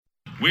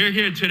We're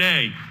here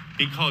today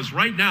because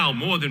right now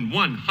more than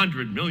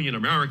 100 million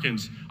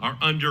Americans are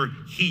under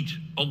heat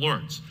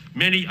alerts.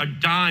 Many are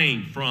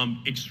dying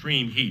from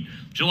extreme heat.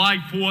 July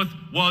 4th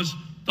was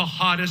the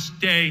hottest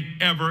day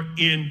ever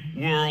in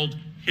world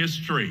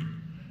history.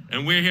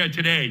 And we're here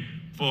today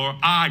for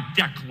our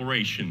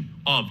declaration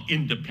of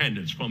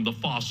independence from the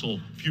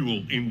fossil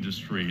fuel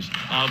industries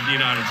of the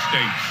United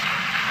States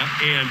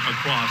and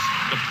across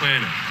the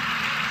planet.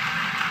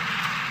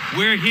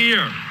 We're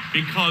here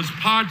because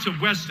parts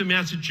of Western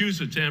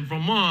Massachusetts and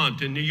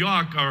Vermont and New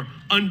York are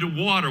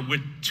underwater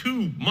with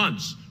 2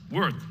 months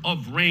worth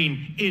of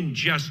rain in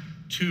just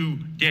 2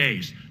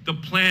 days. The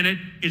planet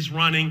is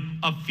running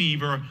a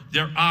fever.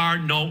 There are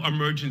no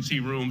emergency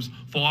rooms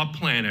for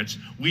planets.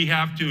 We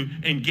have to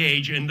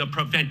engage in the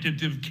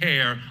preventative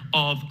care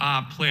of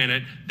our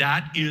planet.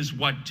 That is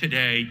what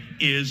today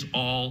is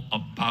all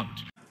about.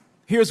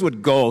 Here's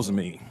what galls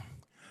me.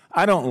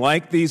 I don't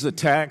like these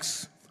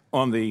attacks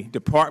on the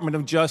Department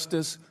of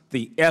Justice,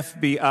 the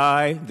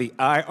FBI, the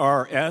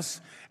IRS,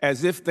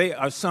 as if they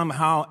are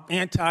somehow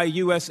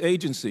anti-U.S.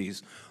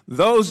 agencies.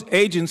 Those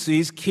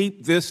agencies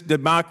keep this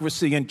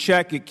democracy in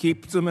check. It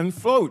keeps them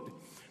afloat.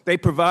 They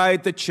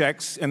provide the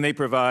checks and they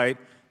provide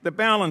the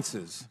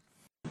balances.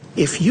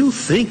 If you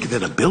think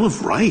that a Bill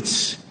of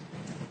Rights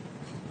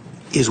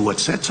is what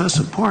sets us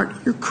apart,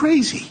 you're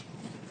crazy.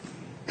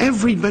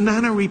 Every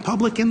banana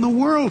republic in the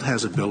world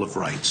has a Bill of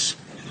Rights.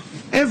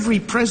 Every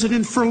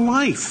president for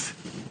life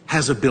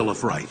has a Bill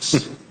of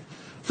Rights.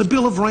 The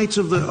Bill of Rights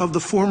of the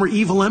former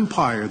evil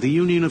empire, the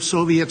Union of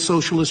Soviet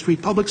Socialist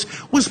Republics,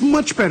 was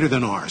much better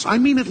than ours. I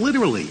mean it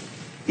literally.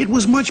 It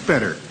was much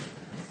better.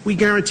 We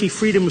guarantee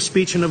freedom of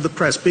speech and of the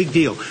press. Big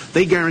deal.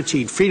 They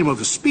guaranteed freedom of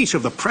the speech,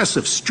 of the press,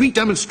 of street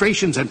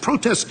demonstrations and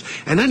protests,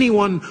 and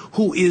anyone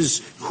who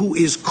is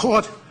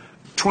caught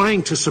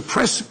trying to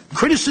suppress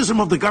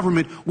criticism of the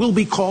government will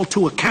be called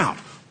to account.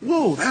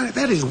 Whoa,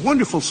 that is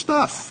wonderful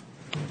stuff.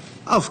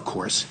 Of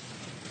course,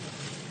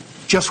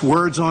 just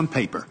words on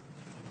paper.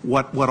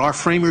 What our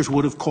framers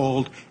would have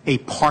called a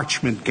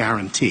parchment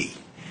guarantee.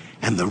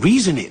 And the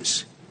reason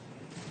is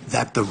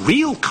that the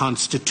real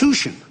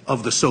constitution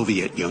of the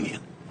Soviet Union,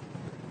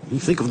 you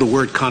think of the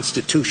word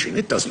constitution,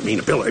 it doesn't mean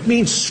a bill, it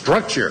means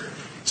structure.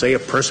 Say a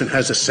person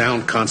has a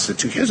sound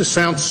constitution, has a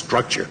sound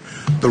structure.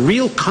 The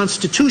real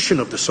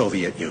constitution of the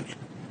Soviet Union,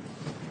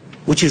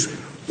 which is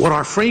what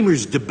our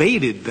framers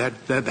debated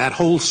that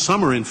whole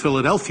summer in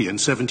Philadelphia in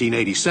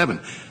 1787.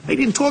 They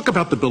didn't talk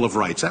about the Bill of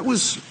Rights. That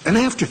was an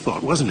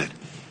afterthought, wasn't it?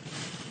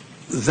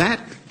 That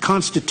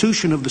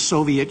constitution of the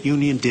Soviet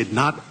Union did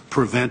not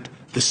prevent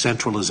the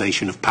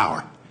centralization of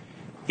power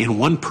in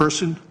one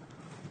person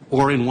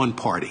or in one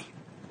party.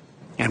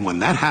 And when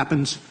that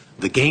happens,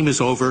 the game is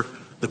over.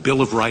 The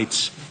Bill of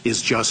Rights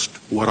is just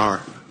what our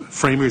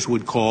framers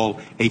would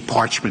call a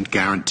parchment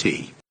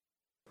guarantee.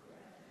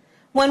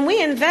 When we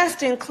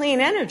invest in clean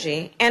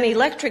energy and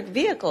electric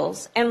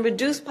vehicles and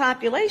reduce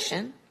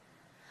population,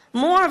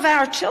 more of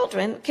our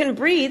children can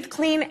breathe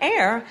clean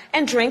air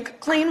and drink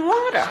clean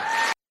water.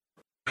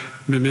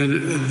 The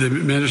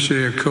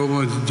Minister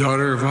Yakubu,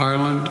 daughter of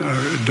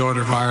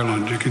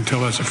Ireland. You can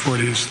tell that's a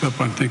Freudian slip.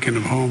 I'm thinking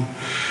of home.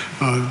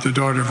 The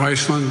daughter of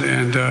Iceland,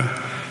 and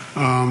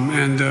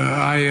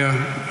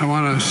I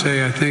want to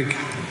say I think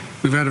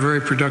we've had a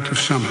very productive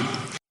summit.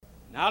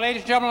 Now,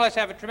 ladies and gentlemen, let's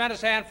have a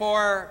tremendous hand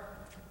for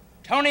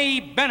Tony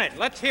Bennett.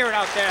 Let's hear it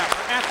out there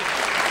for Anthony.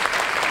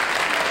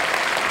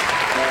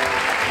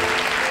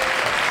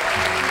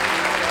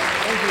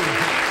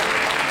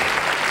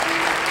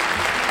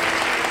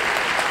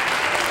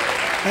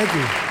 Thank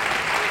you.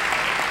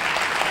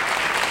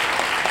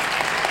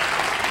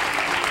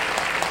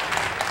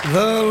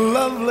 The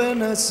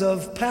loveliness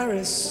of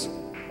Paris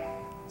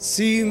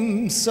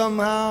seems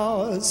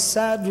somehow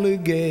sadly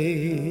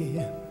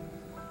gay.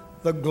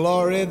 The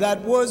glory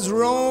that was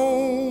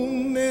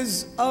Rome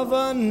is of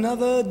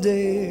another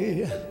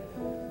day.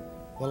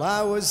 Well,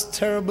 I was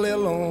terribly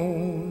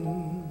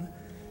alone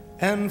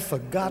and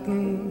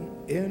forgotten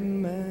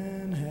in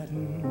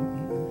Manhattan.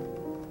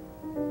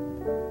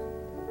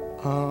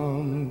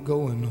 I'm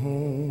going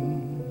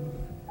home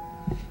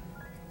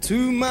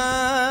to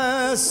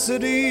my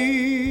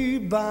city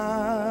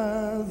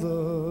by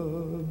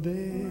the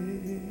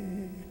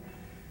bay.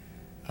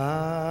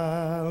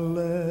 I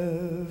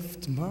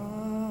left my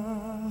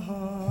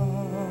heart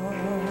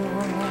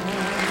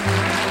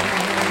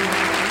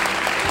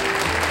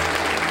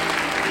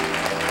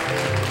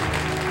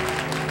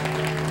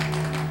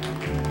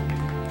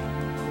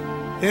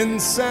in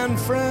San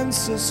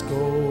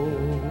Francisco.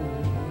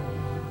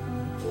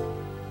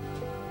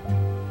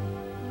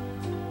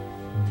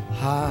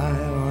 High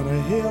on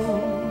a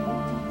hill,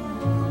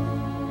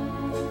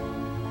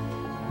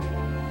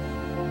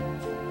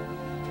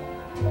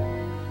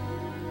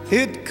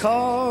 it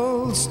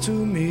calls to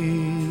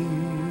me.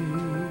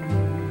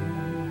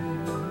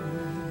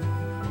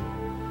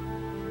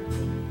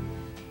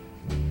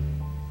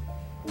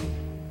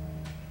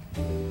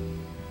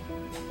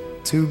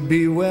 To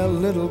be where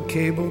little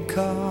cable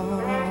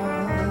cars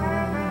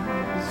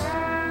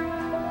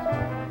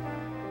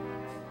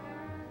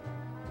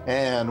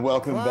And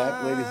welcome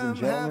back, ladies and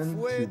gentlemen,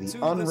 to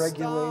the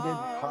Unregulated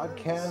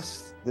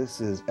Podcast.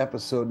 This is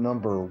episode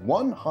number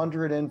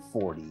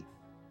 140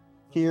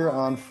 here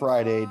on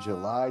Friday,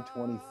 July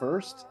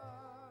 21st.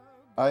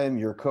 I am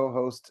your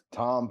co-host,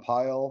 Tom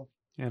Pyle.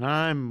 And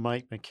I'm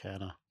Mike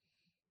McKenna.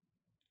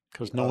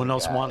 Because no one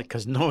else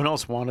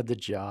wanted the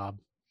job.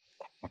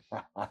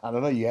 I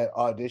don't know, you had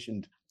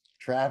auditioned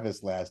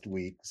Travis last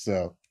week,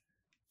 so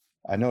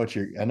I know what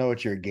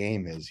your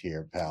game is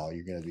here, pal.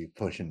 You're going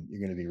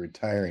to be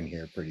retiring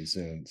here pretty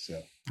soon.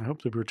 So I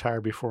hope to retire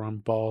before I'm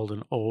bald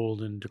and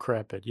old and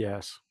decrepit.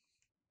 Yes.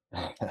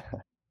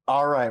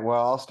 All right.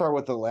 Well, I'll start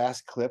with the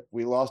last clip.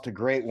 We lost a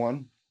great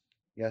one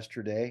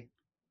yesterday.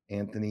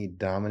 Anthony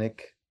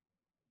Dominic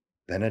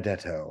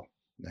Benedetto,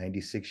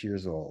 96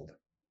 years old.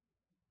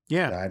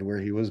 Yeah. Died where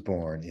he was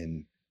born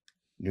in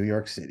New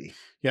York City.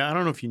 Yeah. I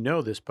don't know if you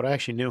know this, but I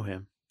actually knew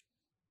him.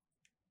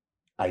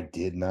 I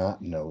did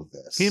not know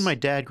this. He and my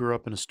dad grew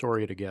up in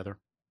Astoria together.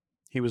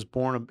 He was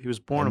born.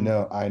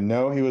 I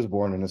know he was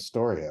born in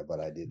Astoria, but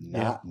I did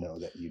not know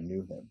that you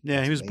knew him. Yeah,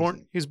 That's he was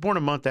amazing. He was born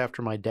a month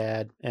after my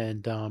dad,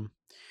 and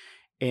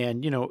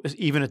you know,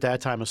 even at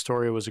that time,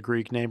 Astoria was a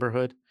Greek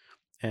neighborhood,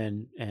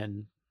 and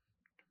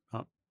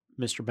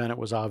Mr. Bennett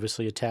was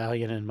obviously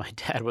Italian, and my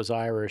dad was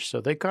Irish,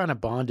 so they kind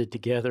of bonded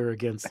together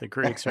against the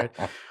Greeks, right?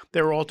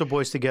 They were altar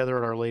boys together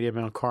at Our Lady of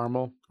Mount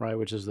Carmel, right,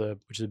 which is a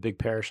big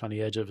parish on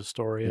the edge of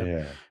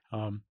Astoria.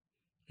 Yeah.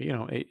 You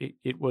know,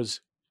 it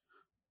was.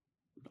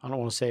 I don't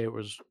want to say it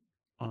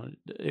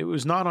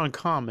was not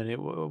uncommon. It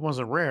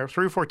wasn't rare.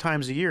 3 or 4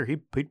 times a year,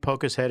 he'd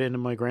poke his head into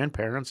my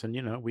grandparents, and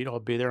you know, we'd all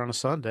be there on a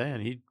Sunday,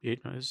 and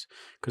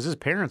because his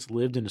parents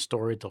lived in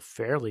Astoria till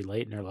fairly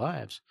late in their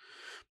lives.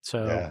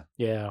 So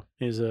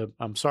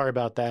I'm sorry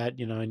about that.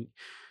 You know, and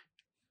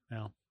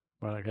well,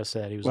 like I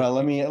said, he was. Well,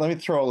 let me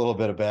throw a little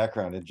bit of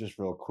background in just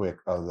real quick.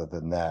 Other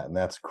than that, and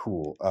that's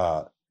cool.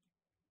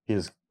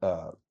 His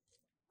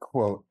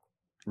quote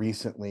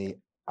recently.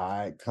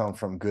 I come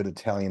from good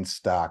Italian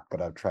stock,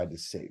 but I've tried to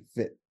stay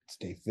fit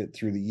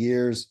through the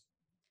years.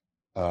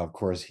 Of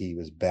course, he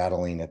was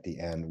battling at the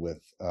end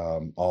with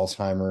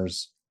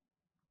Alzheimer's.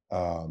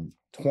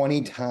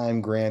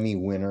 20-time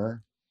Grammy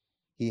winner.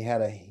 He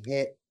had a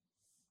hit.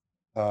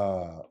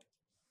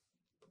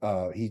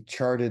 He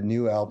charted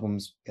new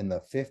albums in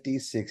the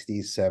 50s,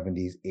 60s,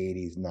 70s,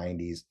 80s,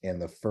 90s,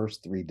 and the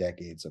first 3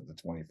 decades of the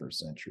 21st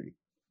century.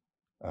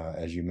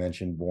 As you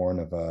mentioned, born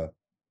of a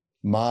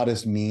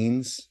modest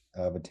means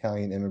of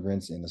Italian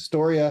immigrants in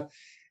Astoria,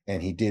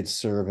 and he did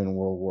serve in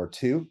World War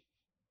II,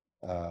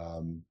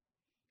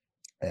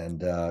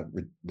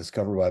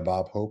 discovered by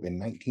Bob Hope in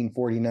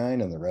 1949,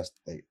 and the rest,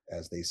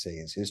 as they say,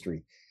 is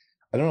history.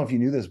 I don't know if you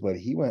knew this, but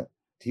he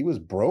was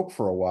broke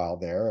for a while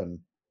there and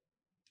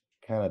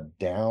kind of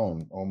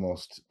down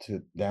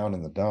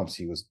in the dumps.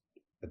 He was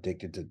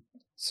addicted to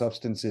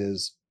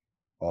substances,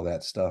 all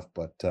that stuff,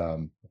 but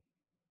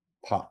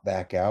popped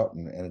back out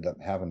and ended up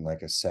having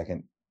like a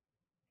second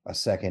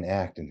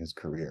act in his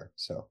career.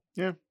 So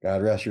yeah,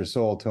 God rest your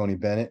soul, Tony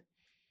Bennett.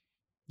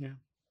 Yeah.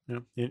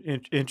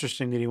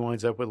 Interesting that he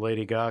winds up with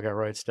Lady Gaga,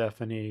 right?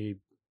 Stephanie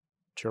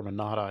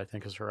Germanotta, I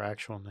think is her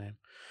actual name,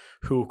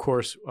 who of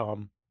course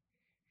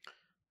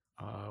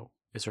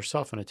is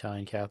herself an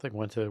Italian Catholic,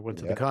 went to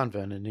the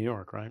convent in New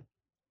York, right?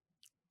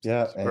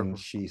 Yeah, and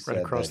she said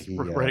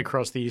right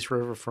across the East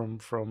River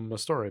from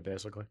Astoria,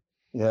 basically.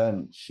 Yeah,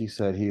 and she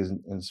said he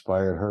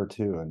inspired her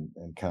too,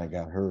 and kind of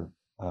got her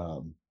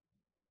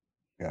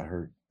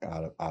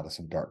out of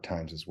some dark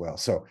times as well.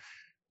 So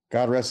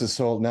God rest his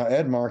soul. Now,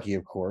 Ed Markey,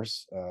 of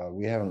course,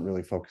 we haven't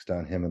really focused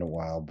on him in a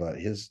while, but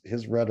his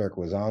rhetoric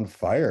was on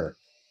fire.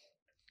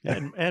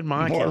 Ed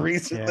Markey, more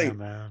recently, yeah,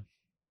 man.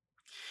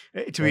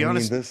 To be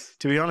honest with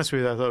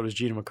you, I thought it was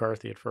Gina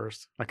McCarthy at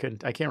first. I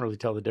can't really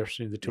tell the difference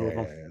between the two of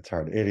them. Yeah, it's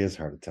hard. It is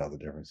hard to tell the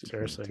difference.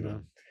 Seriously,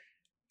 man.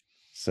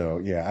 So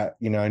yeah,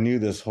 I knew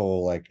this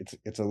whole like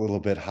it's a little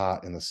bit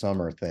hot in the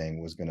summer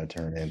thing was going to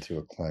turn into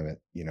a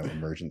climate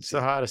emergency. It's the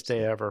hottest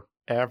day ever.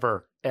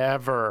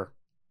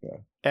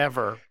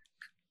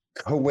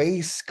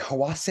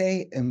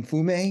 Kawase and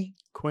Fume.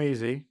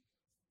 Kwesi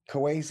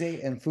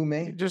and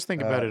Fume. Just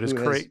think about it as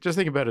crazy. Just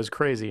think about it as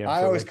crazy.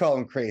 I always call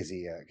him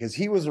crazy, yeah, because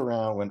he was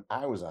around when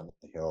I was on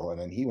the Hill,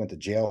 and then he went to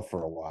jail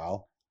for a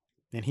while.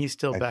 And he's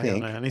still back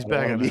on that. He's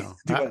back on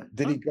now.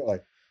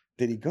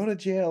 Did he go to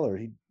jail, or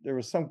there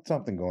was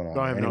something going on?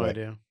 I have no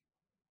idea.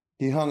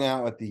 He hung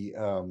out at the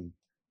I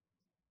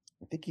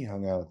think he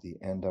hung out at the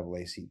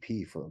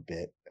NAACP for a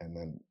bit, and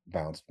then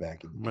bounced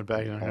back. Went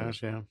back in the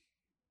house, yeah.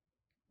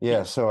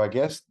 Yeah, so I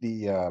guess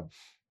the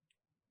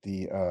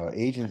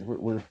agents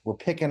we're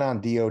picking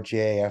on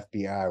DOJ,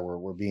 FBI.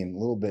 We're being a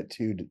little bit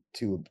too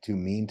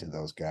mean to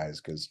those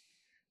guys, because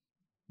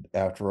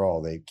after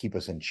all, they keep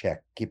us in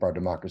check, keep our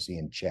democracy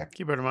in check.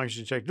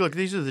 Look,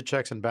 these are the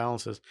checks and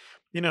balances.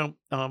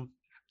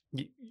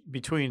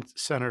 Between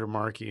Senator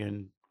Markey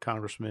and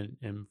Congressman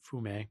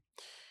Fume,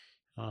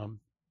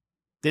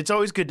 it's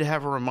always good to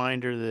have a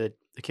reminder that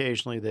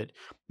occasionally that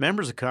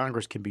members of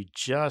Congress can be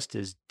just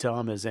as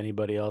dumb as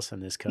anybody else in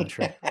this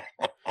country.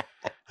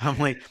 I'm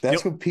like,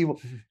 That's what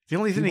people. The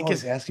only thing People that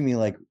always gets asking me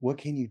like, what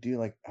can you do?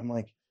 Like, I'm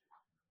like,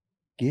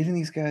 getting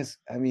these guys.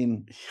 I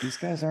mean, these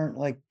guys aren't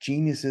like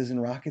geniuses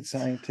and rocket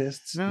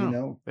scientists. You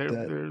know,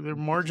 they're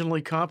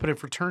marginally competent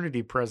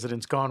fraternity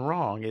presidents gone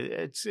wrong.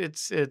 It's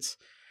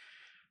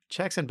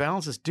checks and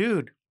balances,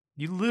 dude.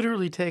 You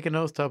literally take an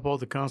oath to uphold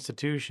the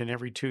Constitution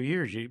every 2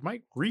 years. You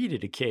might read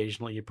it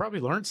occasionally. You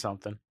probably learned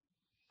something.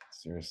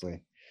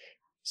 Seriously.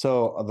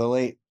 So the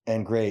late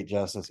and great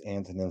Justice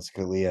Antonin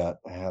Scalia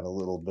had a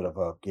little bit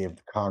of gave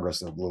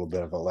Congress a little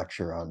bit of a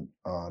lecture on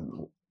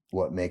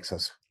what makes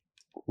us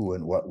who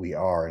and what we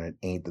are, and it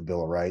ain't the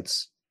Bill of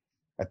Rights.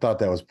 I thought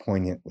that was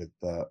poignant with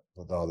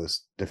all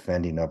this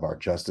defending of our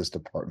Justice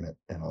Department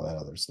and all that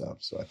other stuff.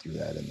 So I threw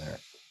that in there.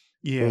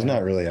 Yeah, it was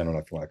not really. I don't know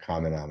if you want to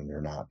comment on it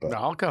or not, but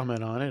I'll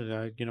comment on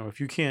it.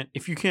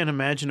 If you can't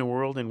imagine a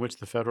world in which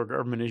the federal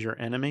government is your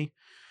enemy,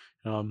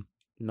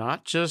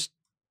 not just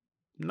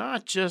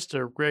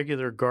a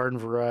regular garden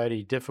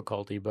variety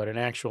difficulty, but an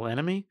actual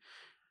enemy,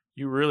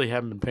 you really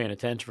haven't been paying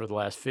attention for the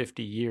last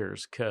 50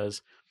 years.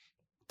 Because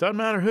doesn't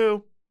matter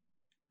who,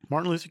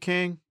 Martin Luther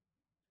King,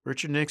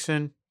 Richard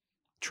Nixon,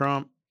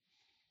 Trump,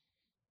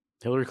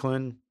 Hillary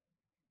Clinton,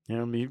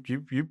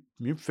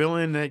 you fill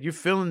in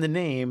the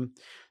name.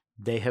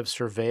 They have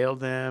surveilled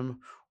them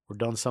or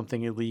done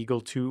something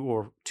illegal to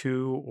or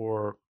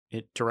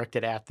it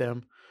directed at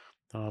them.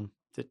 I'm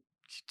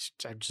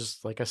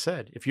just, like I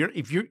said, if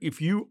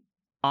you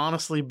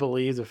honestly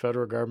believe the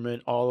federal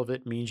government, all of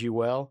it means you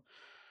well,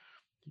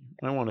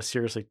 I want to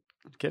seriously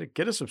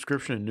get a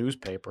subscription to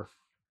newspaper.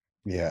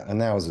 Yeah, and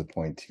that was the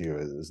point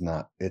too. It's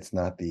not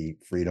the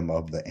freedom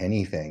of the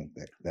anything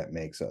that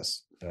makes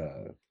us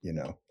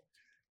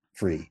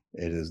free.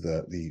 It is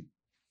the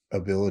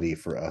ability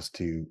for us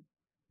to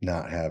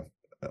not have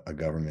a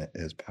government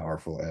as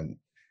powerful and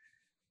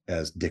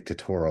as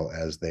dictatorial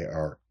as they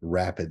are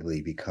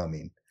rapidly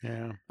becoming.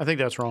 Yeah, I think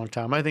that's wrong,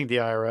 Tom. I think the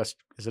IRS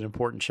is an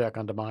important check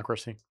on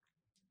democracy.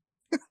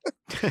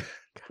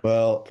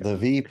 Well, the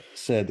Veep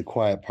said the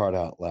quiet part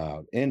out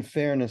loud. In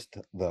fairness,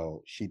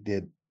 though, she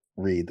did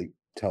read the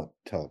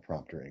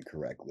teleprompter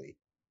incorrectly.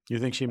 You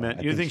think she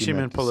meant? You think she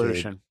meant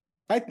pollution?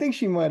 I think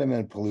she might have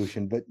meant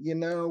pollution, but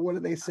what do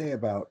they say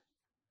about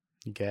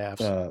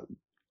gaffes?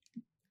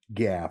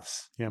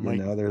 Gaffes. Yeah,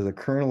 there's a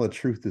kernel of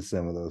truth to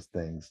some of those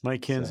things.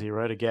 Mike Kinsey,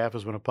 right? A gaffe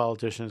is when a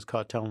politician is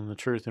caught telling the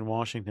truth in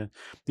Washington.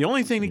 The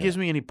only thing that gives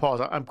me any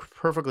pause, I'm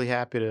perfectly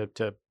happy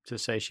to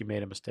say she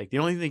made a mistake. The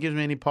only thing that gives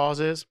me any pause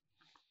is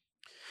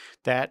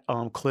that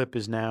clip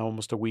is now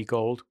almost a week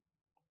old.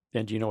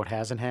 And do you know what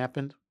hasn't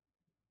happened?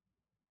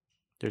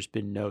 There's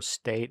been no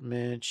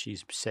statement.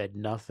 She's said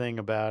nothing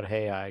about,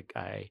 hey,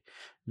 I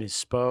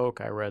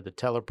misspoke. I read the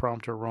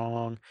teleprompter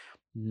wrong.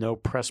 No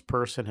press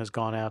person has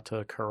gone out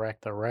to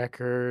correct the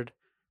record.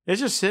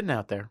 It's just sitting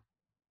out there.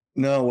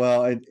 No,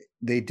 well,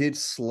 they did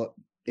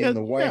in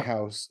the White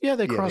House. Yeah,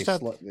 they crossed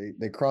out.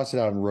 They crossed it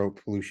out and wrote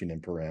pollution in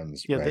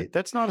parens. Yeah, right?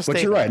 That's not a statement.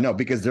 But you're right. No,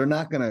 because they're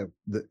not going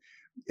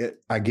to.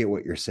 I get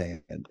what you're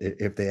saying.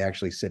 If they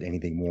actually said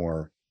anything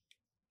more,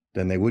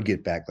 then they would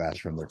get backlash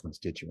from their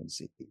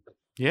constituency.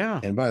 Yeah.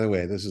 And by the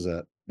way, this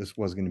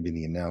was going to be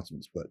the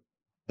announcements, but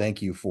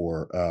thank you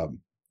for.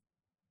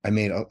 I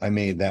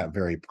made that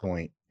very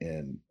point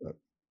in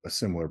a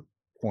similar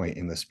point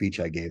in the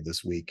speech I gave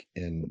this week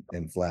in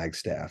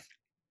Flagstaff.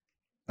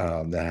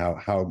 That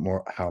how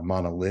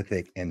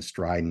monolithic and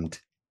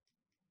strident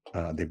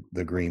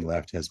the Green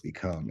Left has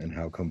become, and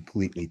how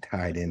completely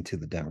tied into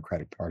the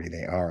Democratic Party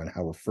they are, and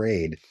how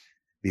afraid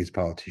these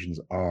politicians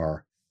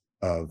are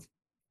of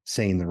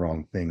saying the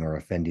wrong thing or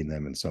offending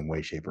them in some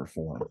way, shape, or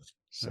form.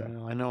 So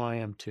well, I know I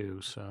am too,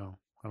 so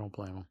I don't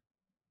blame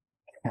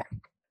them.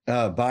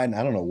 Biden,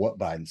 I don't know what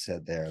Biden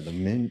said there.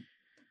 The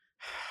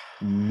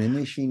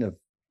minishing of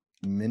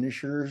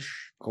minishers,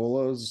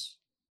 colos.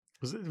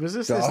 Was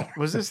this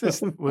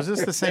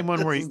the same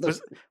one where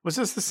was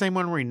this the same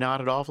one where he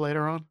nodded off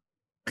later on?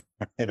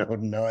 I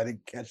don't know. I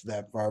didn't catch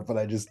that part, but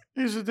I just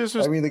this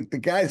was. I mean, the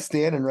guy's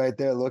standing right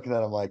there looking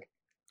at him like,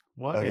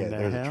 what? Okay,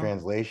 there's a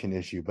translation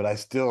issue, but I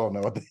still don't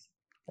know what.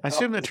 I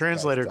assume the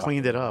translator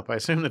cleaned it up. I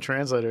assume the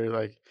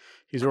translator,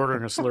 he's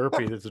ordering a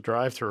Slurpee at the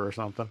drive-thru or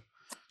something.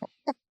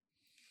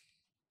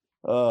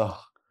 Oh,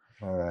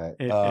 all right.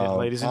 And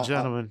ladies and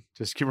gentlemen,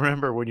 just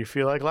remember, when you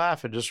feel like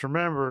laughing, just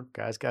remember,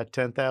 guy's got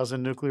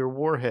 10,000 nuclear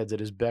warheads at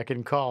his beck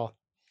and call.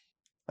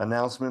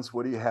 Announcements.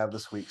 What do you have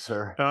this week,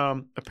 sir?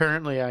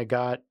 Apparently I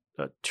got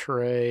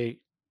Trey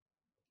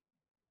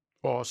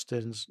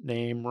Austin's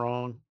name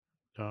wrong.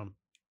 I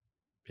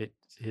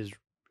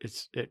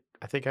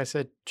think I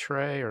said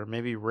Trey or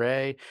maybe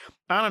Ray.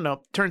 I don't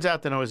know. Turns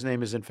out that his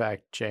name is in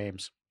fact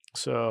James.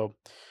 So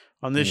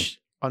on this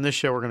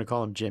show, we're going to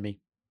call him Jimmy.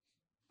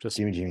 Just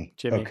Jimmy.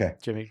 Okay.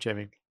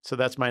 Jimmy. So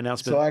that's my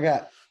announcement. So I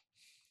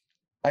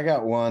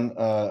got one.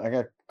 I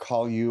got to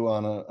call you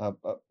on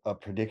a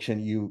prediction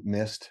you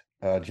missed.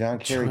 John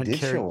Kerry did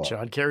show up.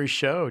 John Kerry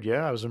showed.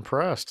 Yeah, I was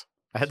impressed.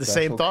 I had the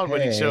same thought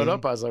when he showed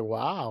up. I was like,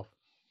 wow.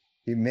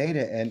 He made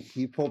it, and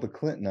he pulled a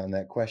Clinton on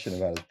that question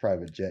about his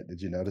private jet.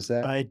 Did you notice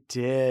that? I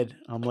did.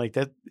 I'm like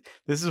that.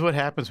 This is what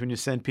happens when you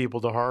send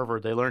people to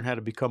Harvard. They learn how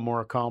to become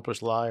more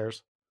accomplished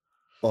liars.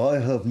 I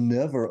have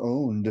never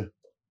owned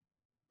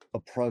a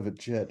private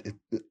jet.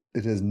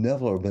 It has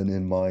never been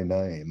in my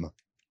name.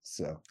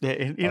 So, Yeah,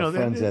 and, our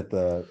friends at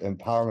the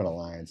Empowerment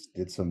Alliance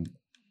did some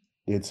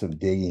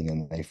digging,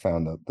 and they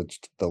found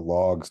the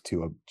logs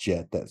to a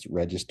jet that's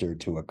registered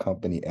to a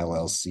company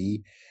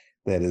LLC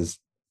that is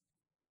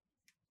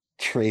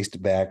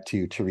traced back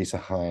to Teresa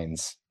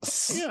Hines.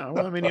 Yeah,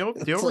 well, I mean, the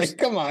It's like,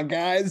 come on,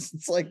 guys.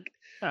 It's like,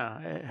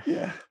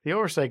 yeah. The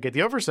oversight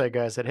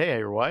guy said, "Hey,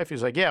 your wife?"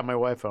 He's like, "Yeah, my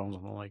wife owns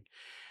them." I'm like,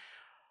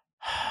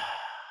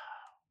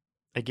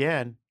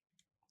 again,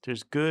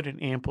 there's good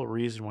and ample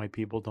reason why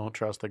people don't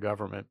trust the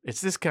government.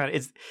 It's this kind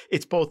of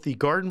it's both the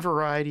garden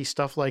variety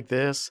stuff like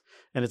this,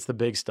 and it's the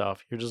big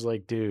stuff. You're just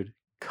like, dude,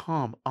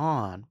 come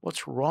on,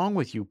 what's wrong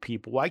with you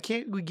people? Why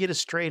can't we get a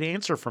straight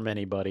answer from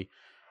anybody?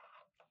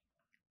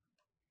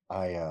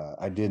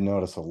 I did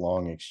notice a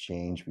long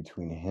exchange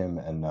between him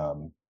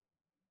and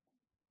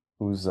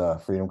who's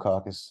Freedom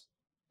Caucus?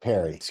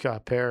 Perry.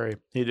 Scott Perry.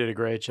 He did a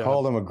great job.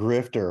 Called him a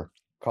grifter,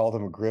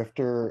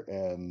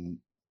 and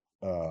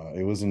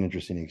it was an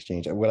interesting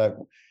exchange. What I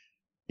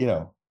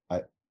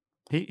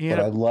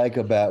liked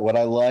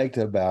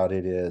about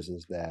it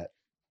is that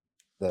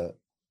the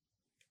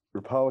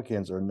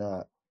Republicans are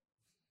not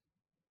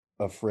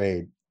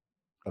afraid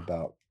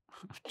about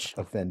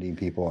offending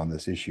people on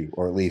this issue,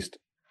 or at least,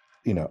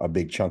 a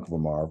big chunk of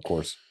them are. Of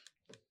course,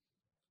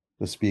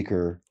 the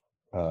speaker,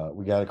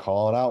 we got to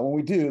call it out when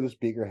we do. The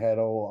speaker had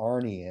old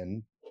Arnie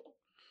in,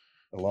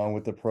 along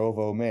with the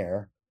Provo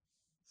mayor.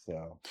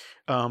 So,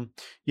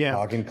 yeah,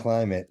 talking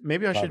climate.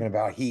 Maybe I talking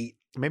about heat.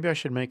 Maybe I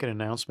should make an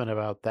announcement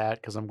about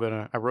that, because I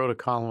wrote a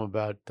column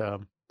about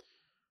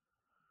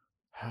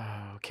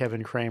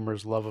Kevin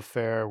Cramer's love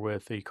affair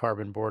with the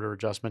carbon border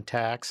adjustment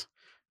tax,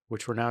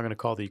 which we're now going to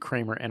call the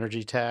Cramer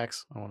energy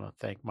tax. I want to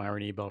thank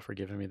Myron Ebel for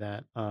giving me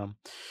that.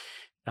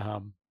 So I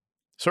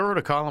wrote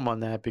a column on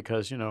that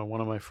because,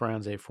 one of my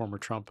friends, a former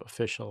Trump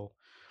official,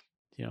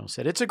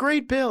 said, "It's a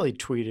great bill." He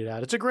tweeted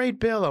out, "It's a great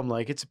bill." I'm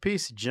like, "It's a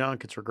piece of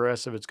junk. It's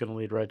regressive. It's going to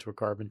lead right to a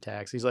carbon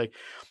tax." He's like,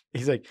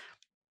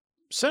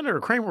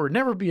 "Senator Cramer would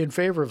never be in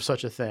favor of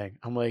such a thing."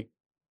 I'm like,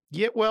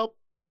 "Yeah, well,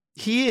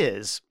 he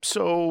is.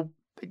 So,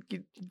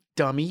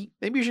 dummy,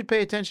 maybe you should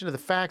pay attention to the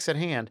facts at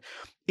hand."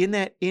 In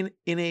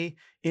a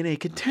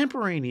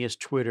contemporaneous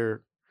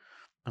Twitter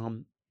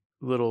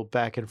little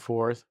back and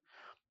forth,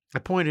 I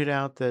pointed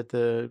out that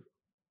the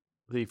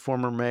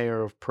former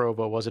mayor of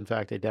Provo was in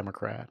fact a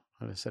Democrat.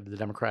 I said the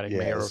Democratic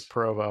mayor of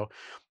Provo.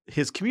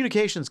 His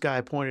communications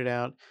guy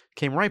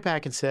came right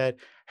back and said,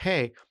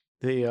 "Hey,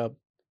 the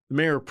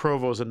mayor of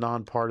Provo is a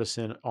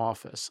nonpartisan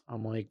office."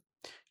 I'm like,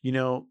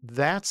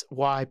 that's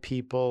why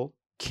people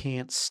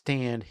can't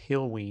stand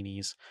Hill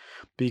weenies,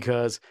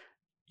 because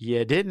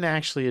you didn't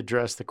actually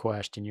address the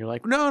question. You're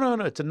like,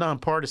 no, it's a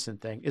nonpartisan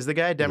thing. Is the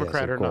guy a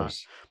Democrat or not?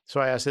 So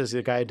I asked, is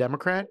the guy a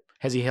Democrat?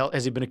 Has he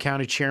been a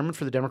county chairman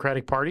for the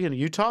Democratic Party in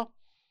Utah?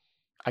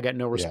 I got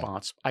no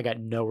response. What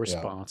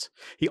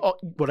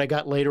I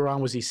got later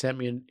on was he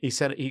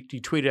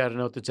tweeted out a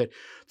note that said,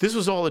 "This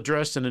was all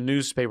addressed in a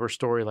newspaper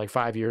story like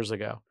 5 years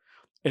ago."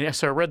 And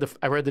so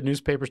I read the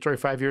newspaper story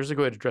 5 years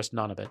ago. It addressed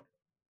none of it.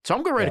 So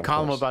I'm going to write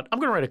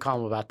a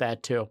column about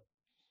that too.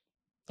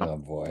 Oh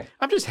boy.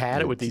 I've just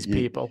had it with these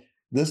people.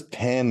 This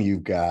pen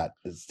you've got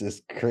has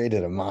just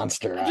created a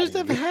monster.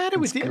 I've had it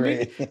with you. I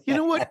mean, you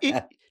know what?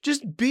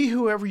 Just be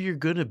whoever you're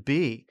going to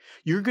be.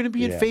 You're going to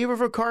be in favor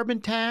of a carbon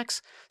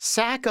tax,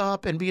 sack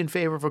up and be in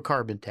favor of a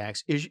carbon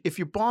tax. If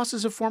your boss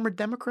is a former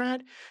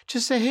Democrat,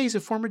 just say, "Hey, he's a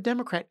former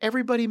Democrat."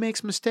 Everybody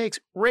makes mistakes.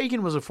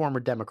 Reagan was a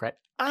former Democrat.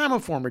 I'm a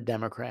former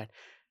Democrat.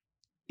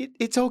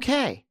 It's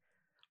okay.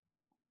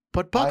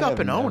 But buck up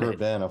and own it. I've never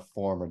been a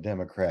former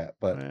Democrat,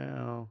 but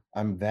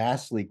I'm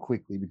vastly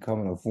quickly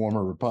becoming a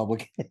former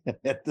Republican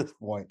at this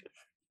point.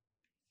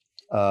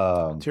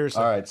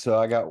 Seriously. All right, so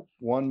I got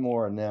one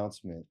more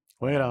announcement.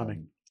 Wait on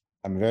me.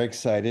 I'm very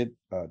excited.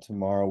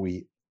 Tomorrow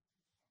we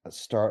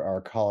start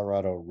our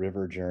Colorado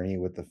River journey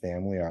with the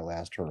family, our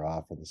last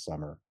hurrah for the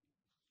summer.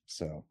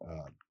 So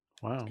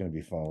wow, it's going to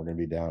be fun. We're going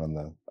to be down on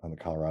the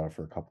Colorado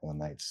for a couple of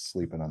nights,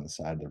 sleeping on the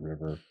side of the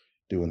river,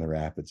 doing the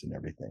rapids and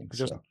everything.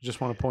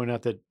 Just want to point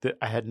out that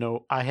I had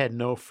no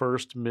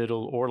first,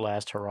 middle, or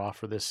last hurrah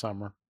for this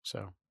summer.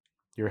 So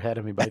you're ahead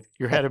of me by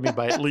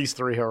at least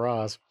 3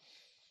 hurrahs.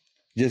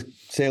 Just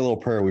say a little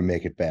prayer we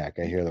make it back.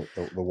 I hear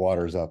the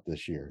water's up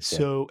this year.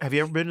 So have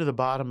you ever been to the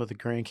bottom of the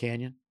Grand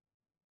Canyon?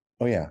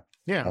 Oh yeah.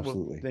 Yeah,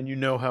 absolutely. Well, then you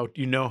know how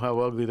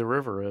ugly the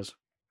river is.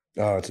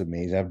 Oh, it's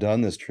amazing. I've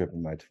done this trip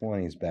in my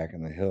 20s back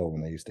in the hill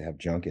when they used to have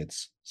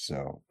junkets.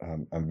 So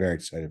I'm very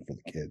excited for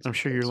the kids. I'm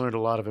sure you learned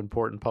a lot of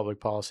important public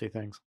policy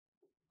things.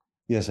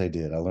 Yes, I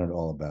did. I learned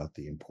all about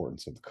the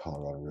importance of the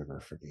Colorado River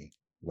for the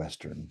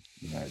Western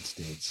United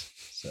States.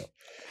 So,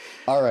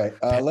 all right,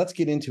 let's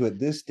get into it.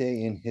 This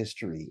day in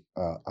history,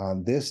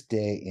 on this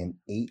day in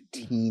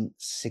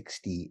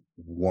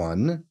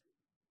 1861.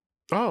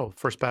 Oh,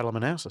 First Battle of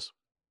Manassas.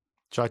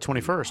 July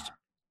 21st.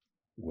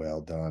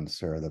 Well done,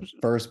 sir. The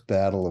first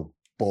battle of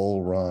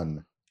Bull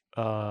Run.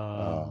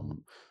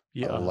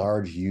 Yeah. A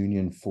large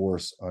Union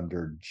force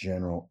under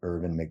General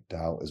Irvin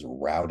McDowell is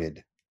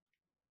routed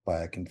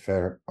by a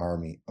Confederate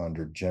army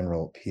under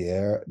General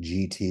Pierre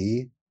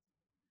G.T.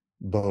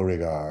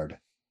 Beauregard.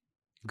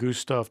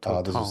 Gustave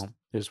Toussaint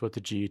is what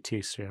the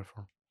GET stand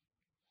for.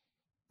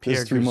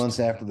 This 3 months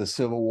after the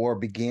Civil War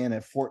began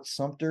at Fort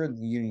Sumter,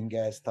 the Union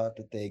guys thought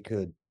that they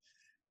could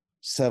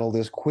settle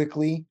this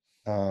quickly.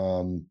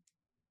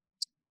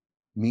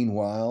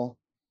 Meanwhile,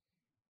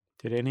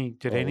 did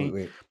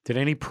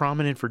any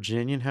prominent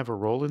Virginian have a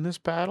role in this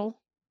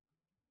battle?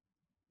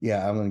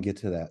 Yeah, I'm going to get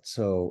to that.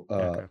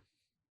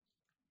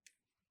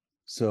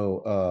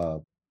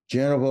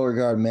 General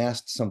Beauregard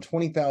massed some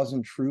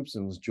 20,000 troops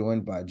and was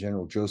joined by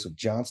General Joseph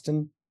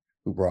Johnston,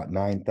 who brought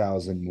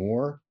 9,000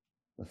 more.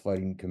 The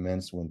fighting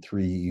commenced when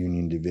 3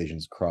 Union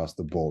divisions crossed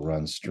the Bull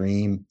Run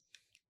stream,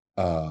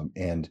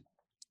 and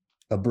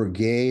a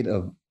brigade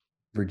of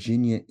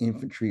Virginia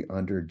infantry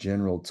under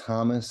General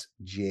Thomas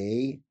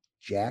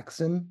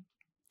Jackson,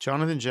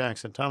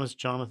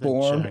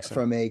 formed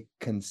from a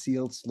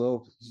concealed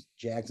slope.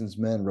 Jackson's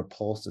men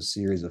repulsed a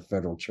series of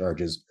Federal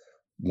charges,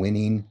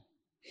 winning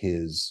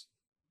his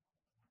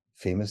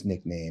famous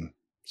nickname,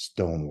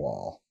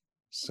 Stonewall.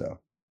 So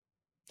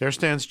there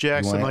stands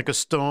Jackson like a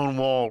stone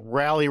wall.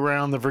 Rally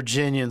round the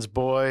Virginians,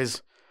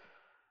 boys.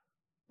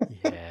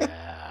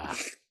 Yeah.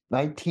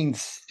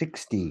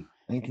 1960.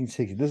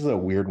 This is a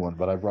weird one,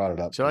 but I brought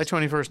it up. July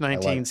 21st,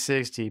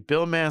 1960.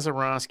 Bill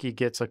Mazeroski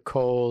gets a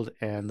cold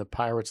and the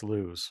Pirates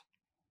lose.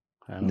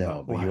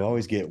 No, but you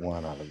always get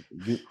one out of it.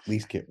 You at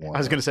least get one. I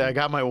was going to say, I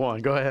got my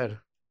one. Go ahead.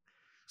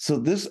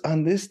 So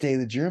on this day,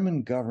 the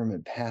German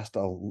government passed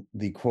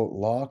the quote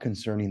law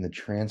concerning the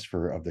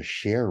transfer of the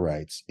share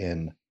rights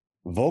in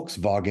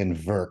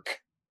Volkswagen Werk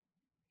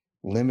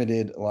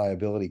Limited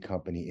Liability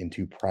Company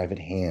into private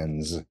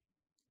hands,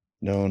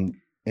 known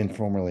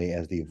informally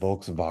as the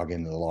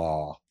Volkswagen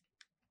Law.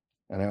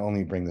 And I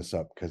only bring this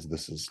up because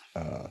this is,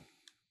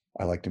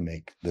 I like to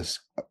make this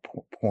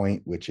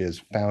point, which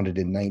is founded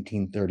in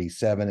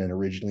 1937 and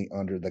originally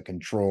under the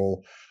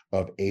control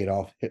of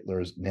Adolf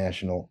Hitler's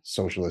National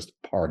Socialist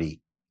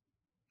Party.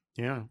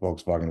 Yeah.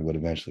 Volkswagen would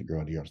eventually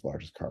grow into Europe's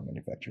largest car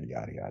manufacturer,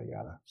 yada, yada,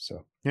 yada.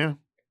 So, yeah.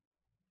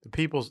 The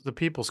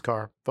people's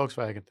car,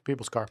 Volkswagen, the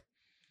people's car.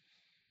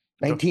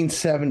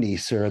 1970,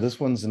 sir. This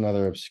one's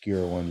another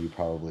obscure one you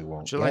probably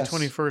won't July guess.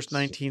 21st,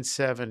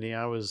 1970.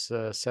 I was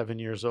 7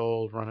 years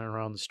old, running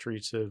around the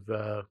streets of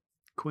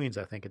Queens,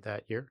 I think, at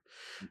that year.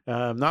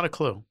 Not a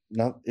clue.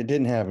 No, it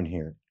didn't happen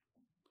here.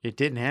 It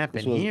didn't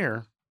happen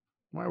here?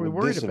 Why are we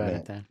worried about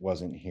it then?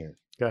 Wasn't here.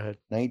 Go ahead.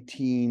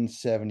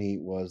 1970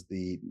 was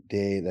the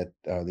day that,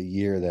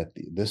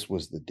 this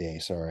was the day,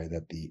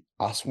 that the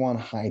Aswan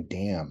High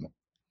Dam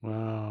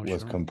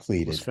was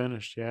completed. It was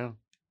finished, yeah.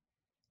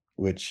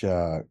 Which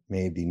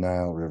made the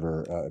Nile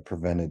River,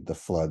 prevented the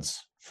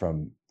floods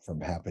from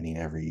happening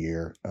every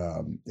year.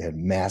 It had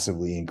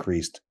massively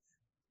increased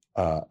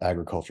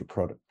agriculture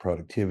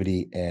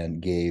productivity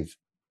and gave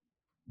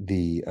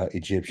the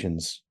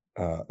Egyptians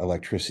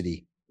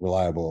electricity,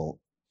 reliable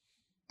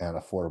and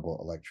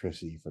affordable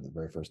electricity for the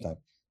very first time.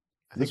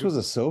 This was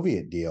a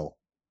Soviet deal.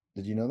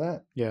 Did you know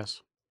that? Yes.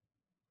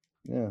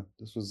 Yeah,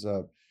 this was,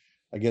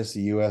 I guess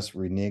the U.S.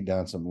 reneged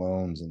on some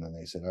loans, and then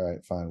they said, all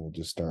right, fine, we'll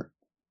just start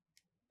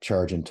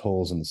charging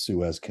tolls in the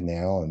Suez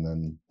Canal, and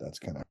then that's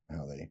kind of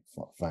how they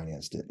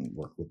financed it and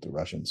worked with the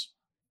Russians.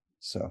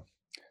 So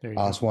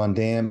Aswan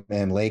Dam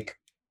and Lake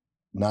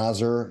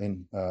Nasser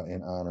in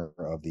honor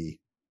of the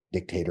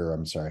dictator,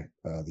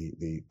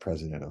 the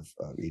president of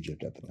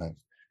Egypt at the time.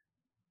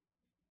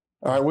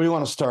 All right, where do you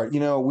want to start?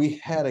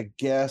 We had a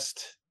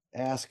guest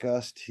ask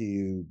us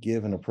to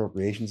give an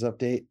appropriations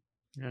update.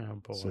 Yeah,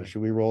 boy. So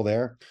should we roll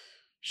there?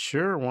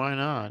 Sure, why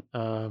not?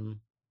 All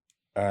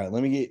right,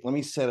 let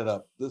me set it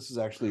up. This is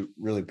actually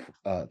really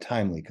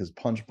timely because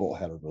Punchbowl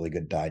had a really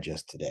good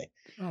digest today.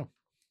 Oh.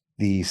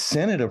 The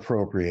Senate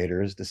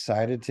appropriators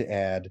decided to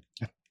add,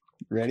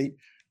 ready,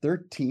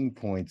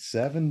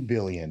 $13.7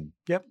 billion.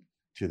 Yep.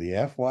 To the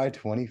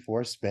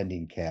FY24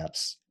 spending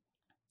caps.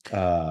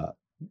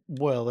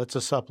 Well, it's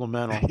a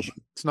supplemental.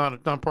 It's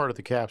not part of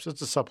the caps.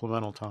 It's a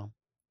supplemental, Tom.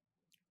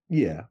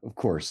 Yeah, of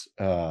course.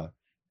 But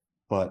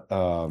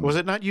was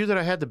it not you that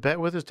I had the bet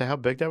with as to how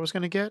big that was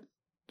going to get?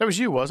 That was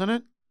you, wasn't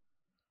it?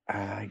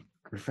 I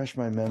refresh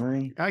my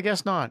memory. I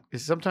guess not.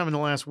 Sometime in the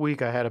last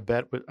week, I had a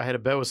bet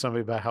with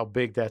somebody about how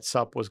big that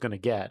sup was going to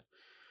get.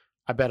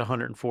 I bet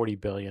 $140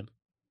 billion.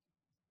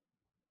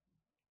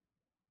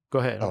 Go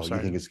ahead. You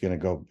think it's going to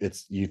go?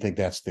 You think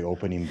that's the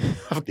opening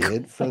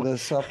bid for the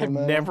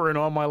supplemental? Never in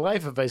all my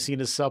life have I seen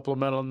a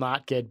supplemental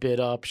not get bid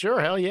up. Sure,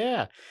 hell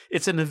yeah.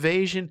 It's an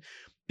evasion.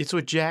 It's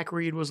what Jack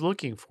Reed was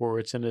looking for.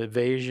 It's an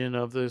evasion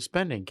of the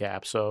spending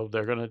cap. So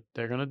they're gonna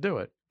do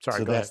it.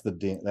 Sorry.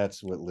 So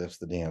that's what lifts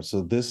the dam.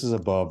 So this is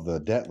above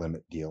the debt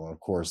limit deal. And of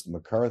course,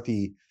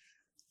 McCarthy,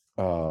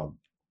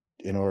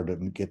 in order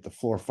to get the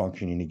floor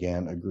functioning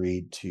again,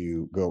 agreed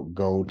to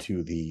go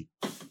to the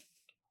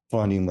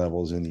funding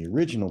levels in the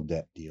original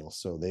debt deal.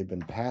 So they've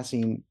been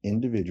passing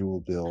individual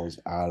bills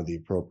out of the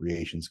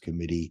Appropriations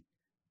Committee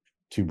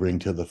to bring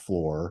to the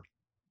floor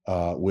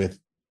with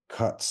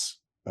cuts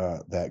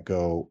that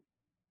go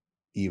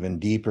even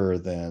deeper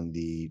than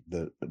the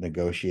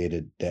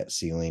negotiated debt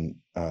ceiling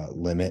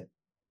limit.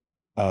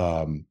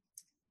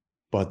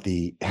 But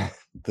the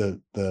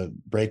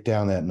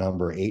breakdown, that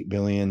number, $8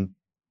 billion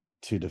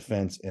to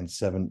defense and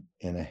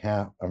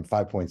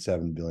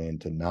 5.7 billion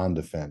to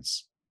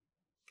non-defense.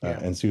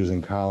 And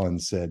Susan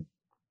Collins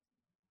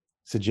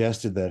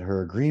suggested that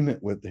her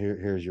agreement with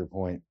here's your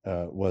point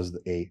was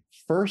a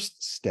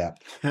first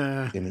step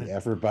in the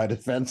effort by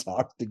defense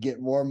hawks to get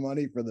more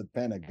money for the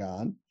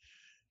Pentagon.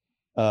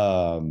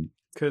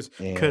 Because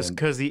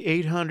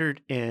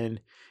the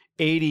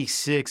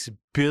 $886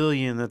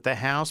 billion that the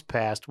House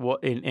passed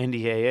in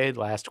NDAA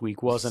last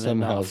week wasn't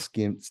enough.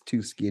 Somehow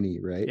too skinny,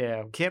 right?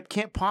 Yeah,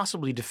 can't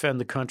possibly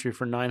defend the country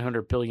for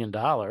 $900 billion.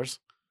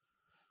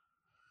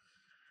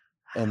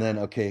 And then,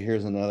 okay,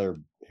 here's another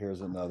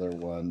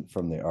one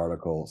from the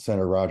article.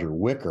 Senator Roger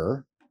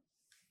Wicker,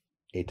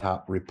 a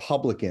top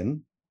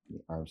Republican,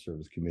 the Armed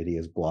Services Committee,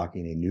 is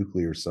blocking a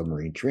nuclear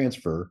submarine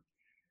transfer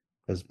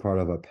as part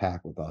of a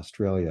pact with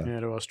Australia.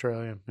 Yeah, to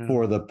Australia. Yeah.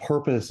 For the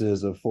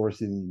purposes of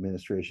forcing the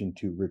administration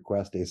to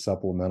request a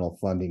supplemental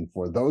funding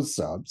for those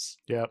subs.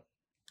 Yep.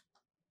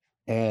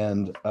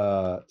 And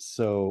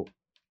so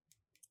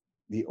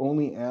the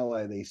only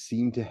ally they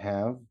seem to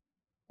have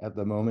at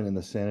the moment in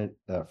the Senate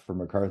for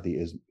McCarthy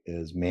is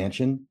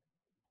Manchin,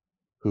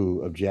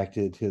 who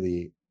objected to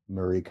the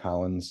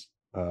Murray-Collins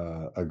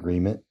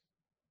agreement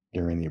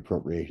during the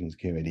Appropriations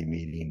Committee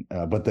meeting,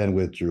 but then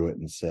withdrew it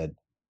and said,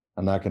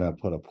 I'm not going to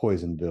put a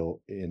poison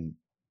bill in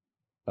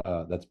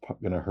that's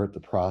going to hurt the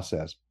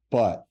process.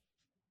 But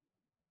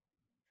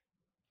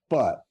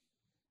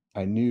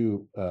I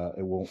knew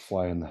it won't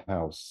fly in the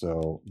House,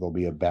 so there'll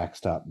be a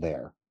backstop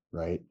there,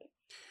 right?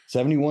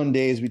 71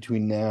 days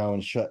between now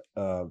and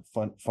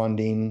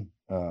funding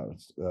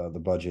the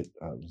budget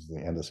is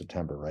the end of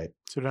September, right?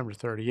 September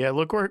 30. Yeah,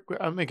 look,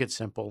 I'll make it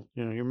simple.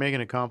 You're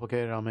making it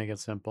complicated. I'll make it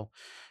simple.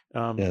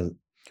 Yeah.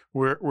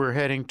 We're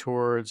heading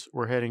towards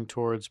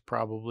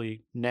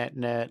probably net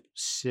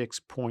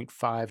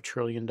 $6.5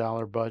 trillion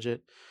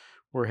budget.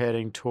 We're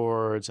heading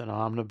towards an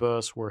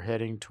omnibus. We're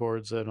heading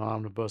towards an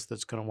omnibus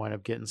that's going to wind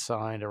up getting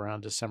signed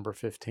around December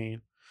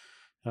 15.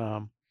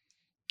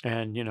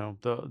 And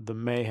the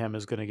mayhem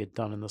is going to get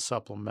done in the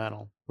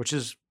supplemental, which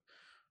is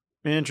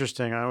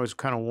interesting. I always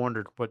kind of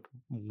wondered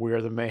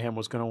where the mayhem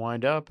was going to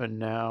wind up, and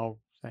now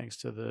thanks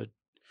to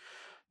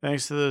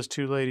those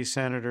two lady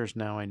senators,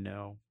 now I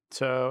know.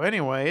 So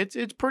anyway,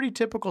 it's pretty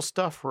typical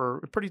stuff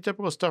for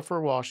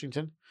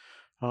Washington.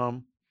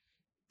 So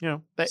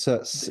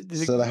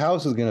the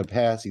House is going to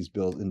pass these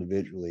bills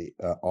individually,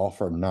 all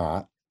for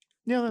naught.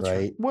 Yeah, that's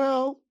right.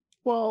 Well,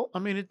 I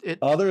mean, it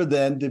other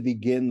than to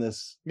begin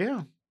this.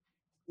 Yeah.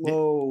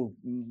 Slow,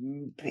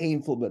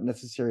 painful, but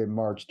necessary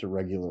march to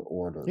regular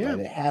order. Yeah.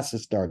 Right? It has to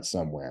start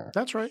somewhere.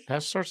 That's right. It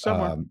has to start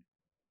somewhere.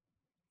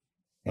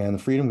 And the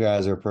Freedom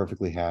guys are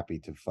perfectly happy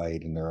to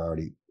fight, and they're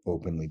already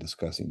openly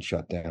discussing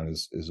shutdown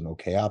is an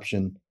okay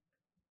option,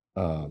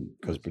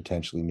 because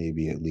potentially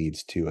maybe it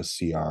leads to a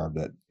CR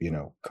that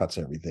cuts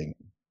everything,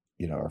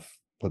 or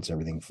puts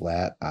everything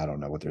flat. I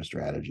don't know what their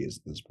strategy is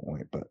at this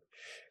point, but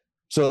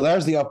so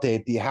there's the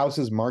update. The House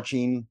is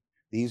marching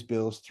these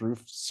bills through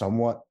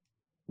somewhat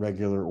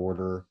regular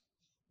order,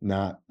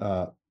 not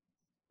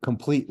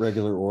complete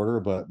regular order,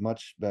 but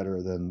much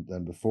better than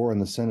before. And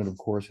the Senate, of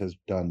course, has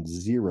done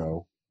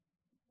zero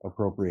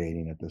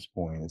appropriating at this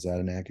point. Is that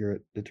an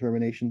accurate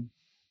determination?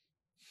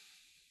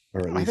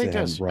 Or at least I think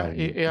that's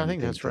right. Yeah, I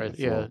think that's right.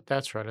 Yeah,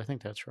 that's right. I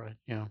think that's right.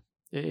 Yeah,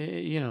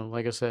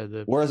 like I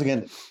said, whereas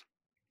again,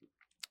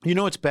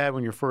 it's bad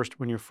when your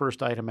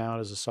first item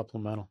out is a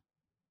supplemental.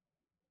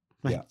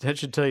 Yeah. That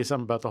should tell you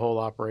something about the whole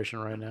operation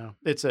right now.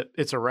 It's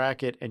a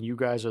racket, and you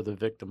guys are the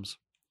victims.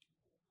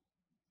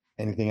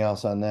 Anything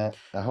else on that?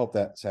 I hope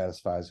that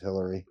satisfies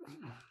Hillary.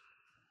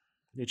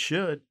 It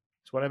should.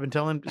 It's what I've been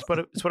telling.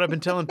 It's what I've been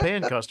telling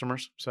paying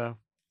customers. So,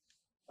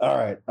 all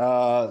right.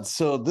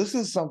 So this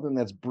is something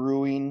that's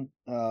brewing,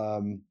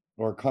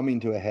 or coming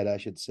to a head, I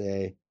should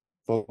say.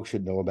 Folks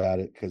should know about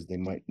it because they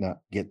might not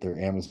get their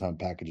Amazon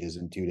packages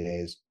in 2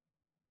 days.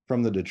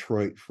 From the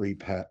Detroit Free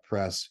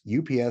Press,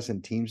 UPS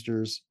and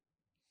Teamsters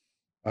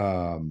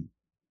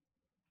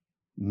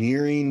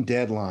nearing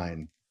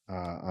deadline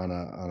on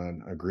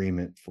an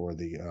agreement for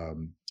the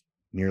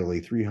nearly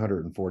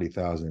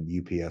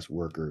 340,000 UPS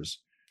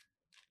workers.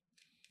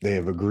 They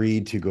have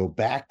agreed to go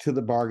back to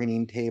the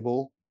bargaining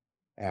table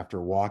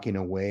after walking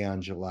away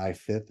on July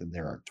 5th, and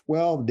there are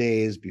 12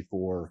 days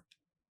before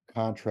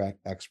contract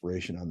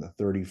expiration on the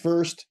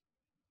 31st,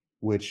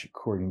 which,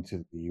 according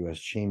to the U.S.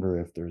 Chamber,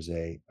 if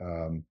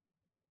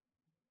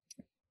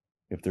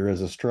there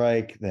is a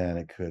strike, then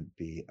it could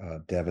be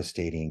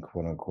devastating,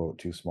 quote unquote,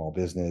 to small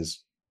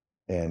business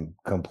and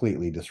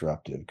completely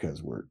disruptive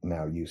because we're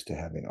now used to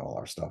having all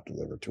our stuff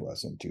delivered to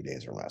us in 2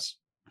 days or less.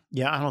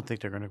 Yeah, I don't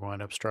think they're going to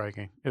wind up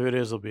striking. If it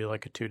is, it'll be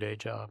like a 2-day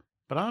job.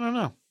 But I don't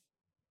know.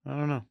 I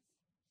don't know.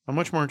 I'm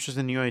much more interested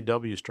in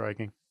UAW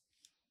striking.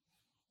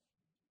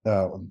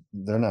 They're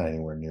not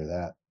anywhere near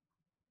that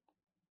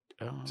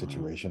Uh,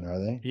 situation, are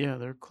they? Yeah,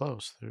 they're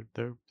close.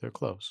 They're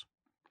close.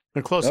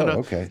 They're close Oh, enough.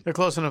 okay. They're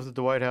close enough that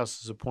the White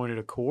House has appointed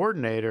a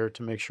coordinator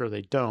to make sure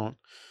they don't,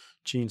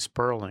 Gene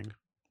Sperling.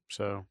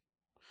 So,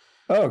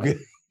 Oh, good.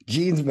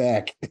 Gene's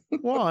back.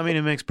 well, I mean,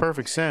 it makes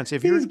perfect sense.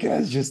 If These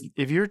guys just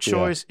if your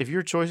choice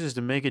is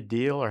to make a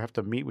deal or have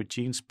to meet with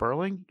Gene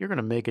Sperling, you're going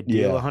to make a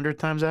deal 100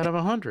 times out of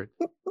 100.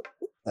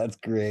 That's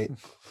great.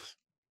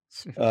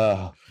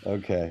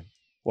 Okay.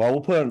 Well,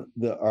 we'll put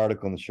the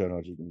article in the show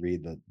notes. You can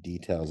read the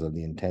details of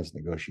the intense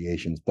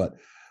negotiations, but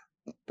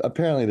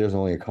apparently there's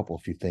only a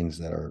few things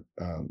that are,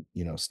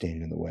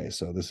 standing in the way.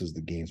 So this is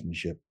the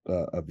gamesmanship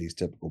of these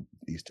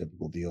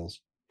typical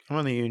deals. I'm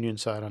on the union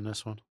side on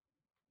this one.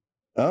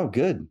 Oh,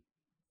 good.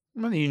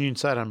 I'm on the union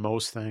side on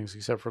most things,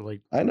 except for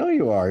I know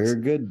you are. You're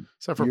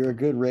a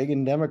good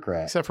Reagan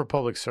Democrat. Except for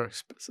public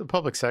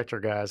sector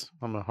guys.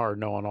 I'm a hard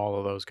no on all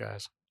of those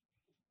guys.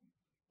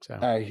 So.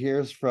 All right,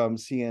 here's from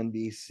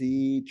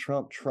CNBC.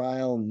 Trump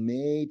trial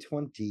May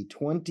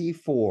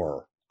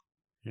 2024.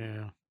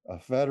 Yeah. A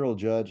federal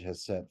judge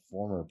has set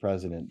former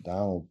President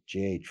Donald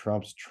J.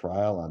 Trump's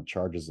trial on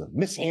charges of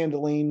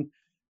mishandling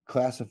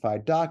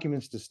classified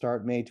documents to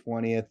start May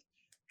 20th.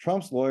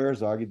 Trump's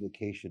lawyers argued the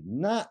case should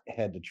not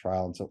head to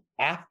trial until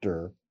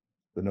after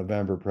the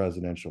November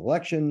presidential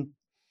election,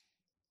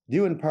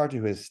 due in part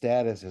to his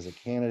status as a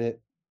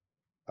candidate.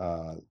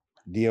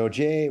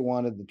 DOJ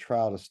wanted the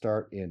trial to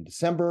start in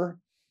December.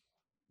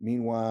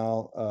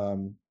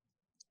 Meanwhile,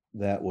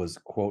 that was,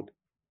 quote,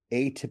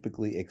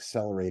 atypically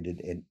accelerated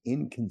and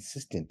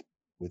inconsistent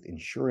with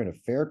ensuring a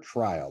fair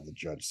trial, the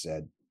judge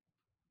said.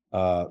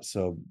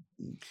 So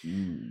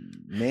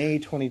May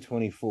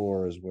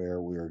 2024 is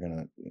where we're going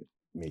to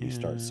maybe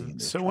start seeing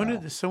this trial.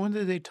 When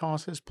did they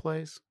toss his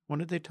place? When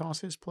did they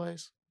toss his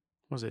place?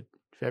 Was it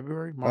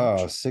February,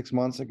 March? 6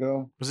 months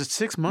ago. Was it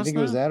 6 months? I think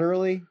it was that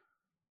early.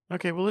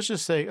 Okay, well, let's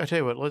just say, I tell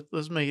you what,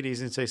 let's make it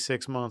easy and say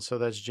 6 months. So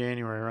that's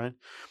January, right?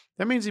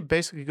 That means he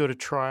basically go to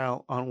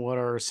trial on what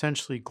are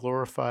essentially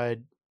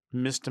glorified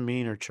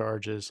misdemeanor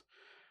charges,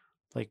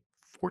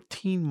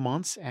 14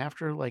 months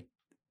after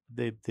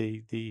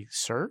the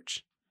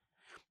search.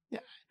 Yeah.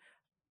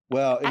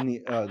 Well, in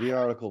the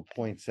article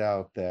points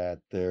out that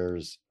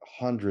there's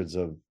hundreds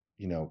of,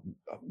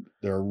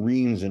 there are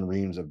reams and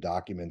reams of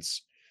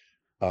documents,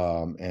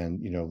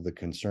 and the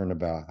concern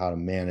about how to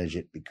manage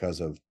it because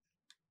of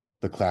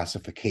the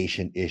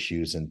classification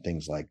issues and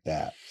things like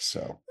that.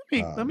 So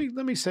let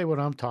me say what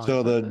I'm talking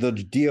about. So about.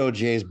 the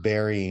DOJ is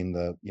burying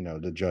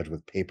the judge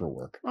with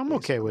paperwork. I'm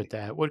basically okay with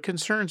that. What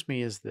concerns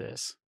me is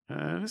this.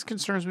 This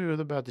concerns me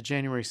about the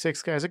January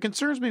 6th guys. It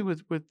concerns me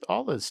with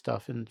all this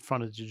stuff in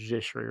front of the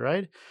judiciary,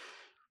 right?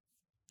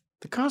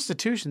 The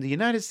Constitution, the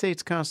United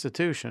States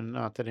Constitution,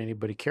 not that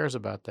anybody cares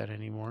about that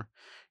anymore,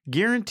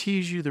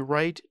 guarantees you the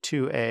right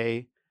to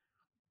a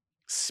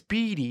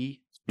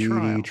speedy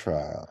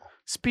trial.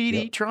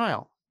 Speedy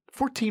trial.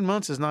 14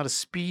 months is not a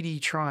speedy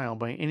trial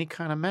by any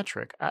kind of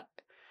metric. I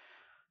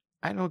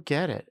don't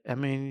get it. I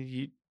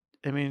mean,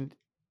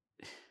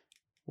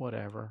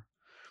 whatever.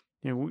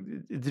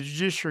 The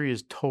judiciary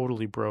is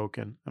totally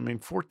broken. I mean,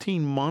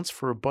 14 months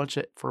for a bunch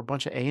of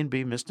A and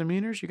B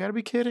misdemeanors? You got to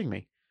be kidding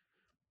me.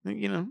 I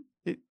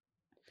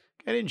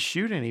didn't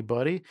shoot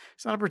anybody.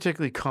 It's not a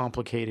particularly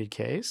complicated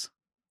case.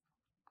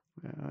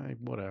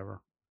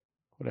 Whatever.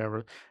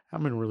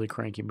 I'm in a really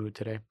cranky mood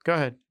today. Go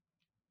ahead.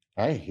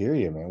 I hear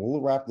you, man.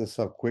 We'll wrap this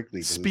up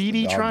quickly.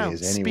 Speedy trial.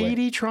 Anyway.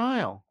 Speedy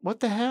trial. What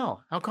the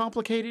hell? How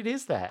complicated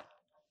is that?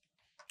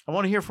 I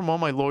want to hear from all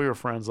my lawyer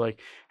friends,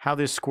 how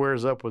this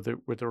squares up with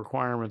the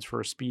requirements for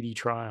a speedy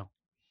trial.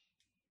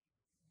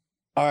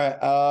 All right.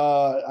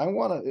 I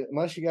want to,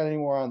 unless you got any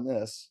more on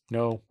this.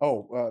 No.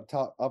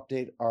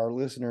 Update our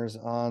listeners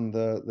on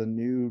the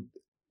new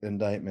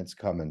indictments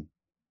coming.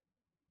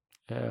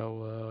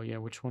 Oh, yeah.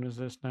 Which one is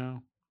this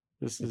now?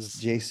 This is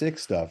J6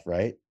 stuff,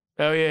 right?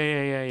 Oh,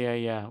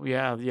 yeah.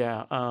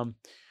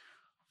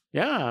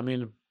 I mean,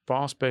 the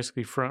boss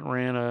basically front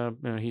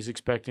ran he's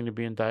expecting to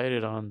be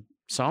indicted on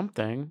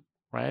something,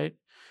 right?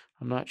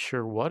 I'm not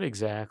sure what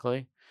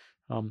exactly.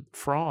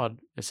 Fraud,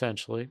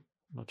 essentially.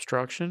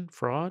 Obstruction,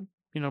 fraud,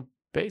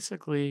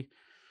 basically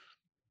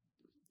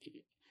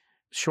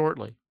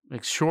shortly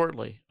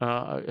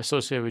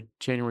associated with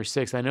January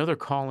 6th. I know they're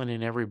calling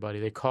in everybody.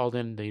 They called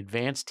in the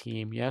advance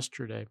team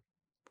yesterday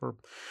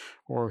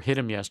or hit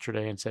him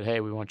yesterday and said, hey,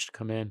 we want you to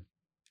come in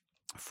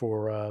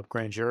for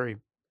grand jury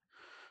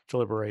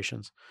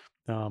deliberations.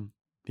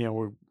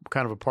 We're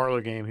kind of a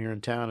parlor game here in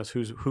town as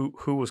who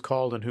was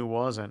called and who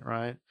wasn't,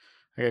 right?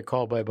 I got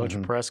called by a bunch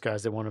of press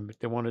guys. They wanted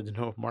to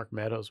know if Mark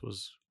Meadows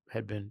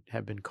had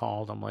been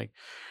called. I'm like,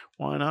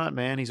 why not,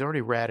 man? He's already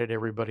ratted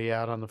everybody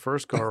out on the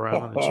first go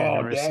around on the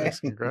January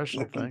 6th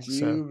congressional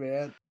thing.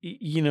 Man.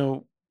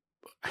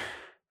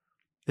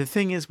 The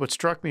thing is, what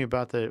struck me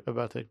about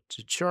the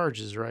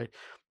charges, right?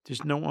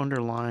 There's no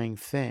underlying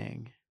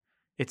thing.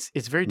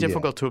 It's very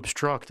difficult to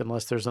obstruct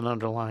unless there's an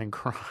underlying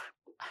crime.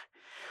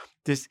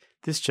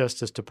 this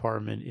Justice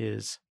Department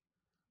is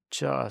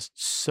just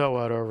so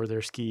out over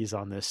their skis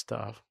on this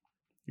stuff.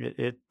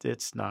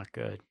 It's not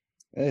good.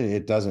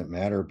 It doesn't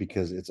matter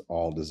because it's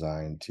all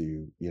designed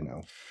to,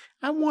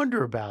 I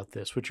wonder about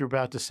this, what you're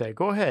about to say.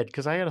 Go ahead,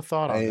 because I got a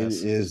thought on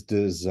this. It is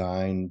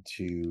designed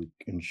to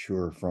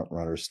ensure front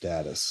runner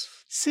status.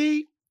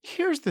 See,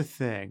 here's the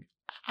thing.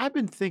 I've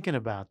been thinking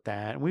about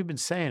that, and we've been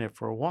saying it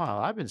for a while.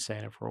 I've been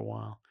saying it for a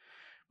while.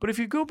 But if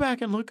you go back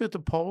and look at the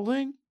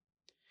polling,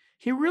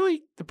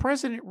 the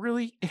president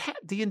really,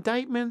 the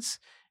indictments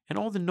and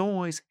all the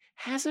noise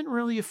hasn't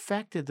really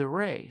affected the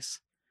race.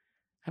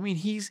 I mean,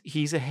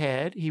 he's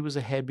ahead. He was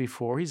ahead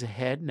before. He's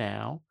ahead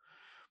now.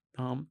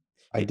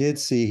 I did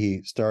see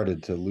he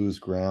started to lose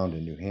ground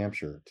in New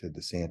Hampshire to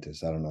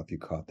DeSantis. I don't know if you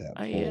caught that.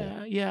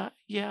 Yeah.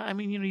 I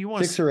mean, you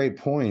want 6 or 8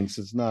 points.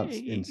 It's not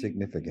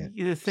insignificant.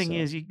 The thing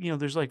is,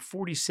 there's like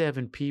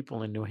 47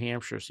 people in New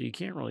Hampshire, so you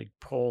can't really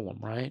poll them,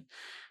 right?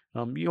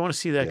 You want to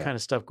see that kind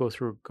of stuff go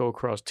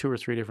across 2 or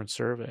 3 different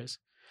surveys.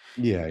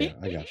 Yeah,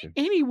 I got you.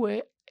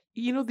 Anyway,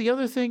 the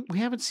other thing, we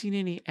haven't seen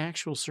any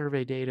actual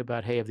survey data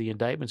about, hey, have the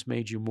indictments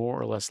made you more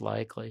or less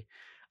likely?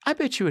 I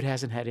bet you it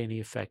hasn't had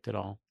any effect at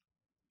all.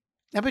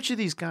 I bet you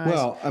these guys.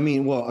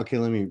 Okay,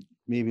 let me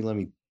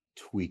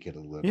tweak it a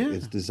little. Yeah.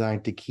 It's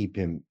designed to keep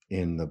him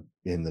in the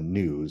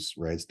news,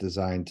 right? It's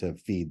designed to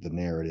feed the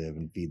narrative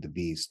and feed the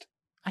beast.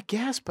 I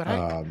guess, but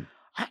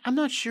I'm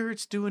not sure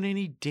it's doing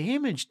any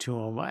damage to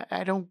him.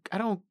 I don't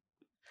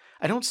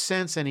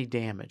sense any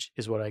damage,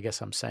 is what I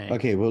guess I'm saying.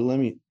 Okay, well, let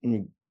me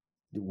do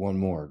one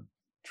more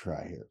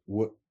try here.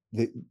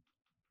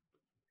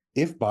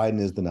 If Biden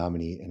is the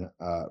nominee, and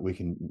we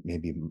can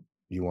maybe.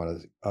 You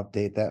want to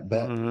update that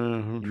bet?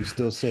 Mm-hmm. You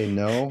still say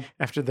no?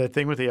 After that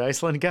thing with the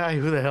Iceland guy,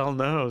 who the hell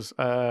knows?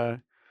 If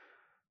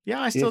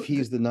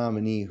he's the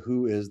nominee,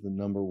 who is the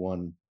number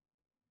one?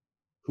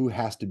 Who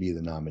has to be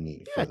the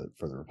nominee for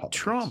the Republicans?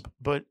 Trump.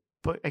 But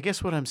I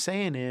guess what I'm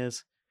saying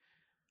is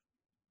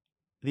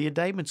the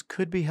indictments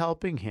could be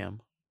helping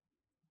him.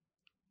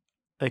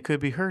 They could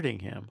be hurting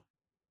him.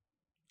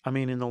 I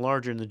mean, in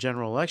the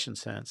general election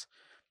sense.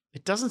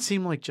 It doesn't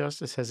seem like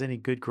Justice has any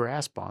good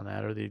grasp on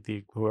that, or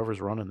the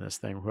whoever's running this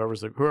thing, whoever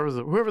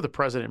the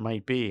president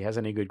might be, has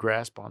any good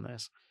grasp on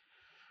this.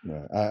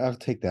 No, I'll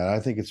take that. I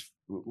think it's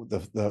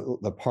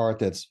the part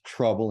that's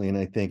troubling.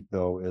 I think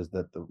though is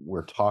that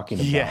we're talking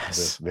about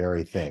this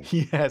very thing.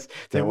 Yes,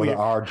 that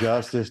our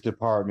Justice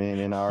Department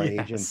and our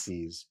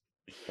agencies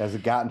has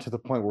gotten to the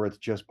point where it's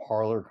just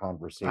parlor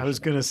conversation. I was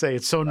going to say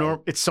it's so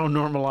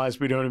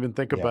normalized we don't even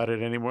think about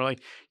it anymore.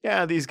 Like,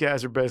 these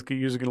guys are basically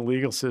using a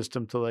legal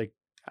system to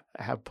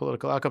have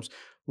political outcomes.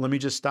 Let me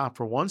just stop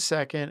for 1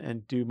 second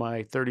and do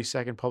my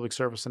 30-second public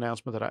service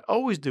announcement that I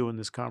always do when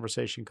this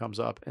conversation comes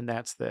up, and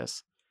that's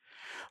this.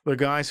 The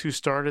guys who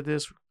started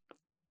this,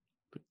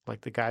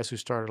 like the guys who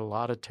started a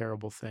lot of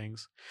terrible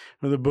things,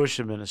 were the Bush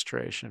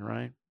administration,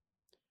 right?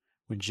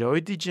 When Joey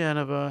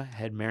DeGenova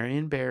had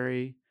Marion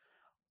Barry,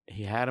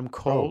 he had him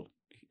cold.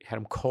 He had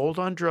him cold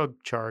on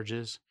drug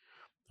charges.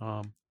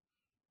 Part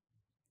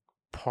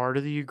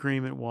of the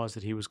agreement was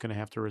that he was going to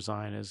have to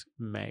resign as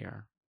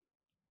mayor.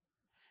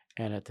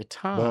 And at the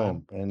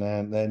time, boom,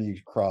 and then you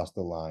cross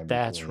the line.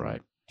 That's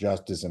right.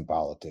 Justice and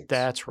politics.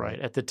 That's right.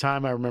 At the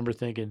time, I remember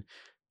thinking,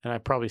 and I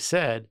probably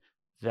said,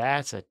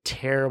 that's a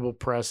terrible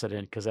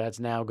precedent because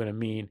that's now going to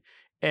mean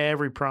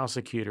every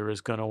prosecutor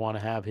is going to want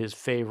to have his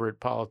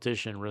favorite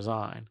politician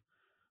resign,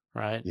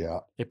 right? Yeah.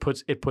 It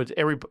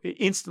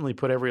instantly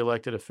put every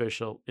elected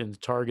official in the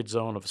target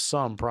zone of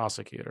some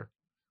prosecutor.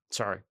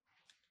 Sorry.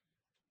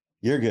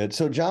 You're good.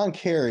 So John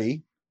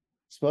Kerry.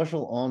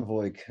 Special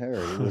Envoy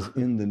Kerry was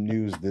in the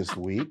news this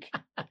week.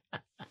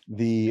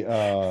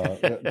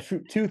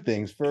 Two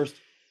things. First,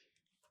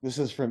 this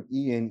is from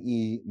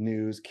E&E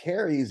News.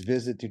 Kerry's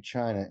visit to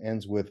China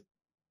ends with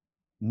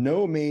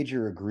no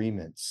major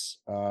agreements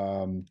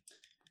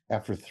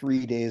after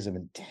 3 days of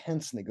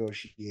intense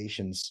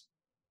negotiations.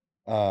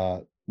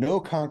 No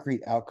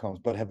concrete outcomes,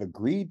 but have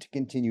agreed to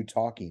continue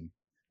talking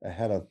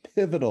ahead of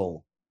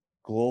pivotal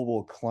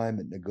global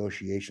climate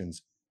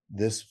negotiations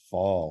this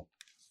fall.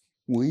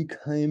 We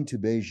came to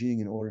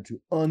Beijing in order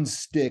to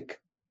unstick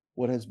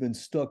what has been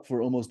stuck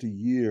for almost a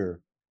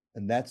year,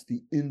 and that's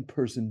the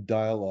in-person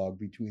dialogue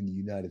between the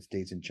United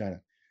States and China.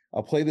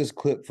 I'll play this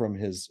clip from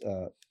his,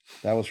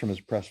 that was from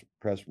his press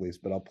release,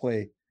 but I'll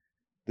play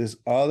this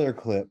other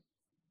clip,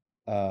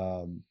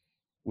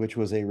 which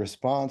was a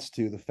response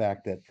to the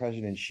fact that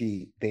President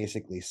Xi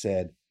basically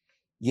said,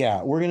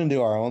 we're going to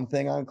do our own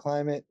thing on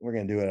climate. We're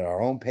going to do it at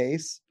our own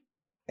pace,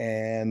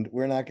 and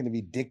we're not going to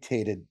be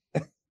dictated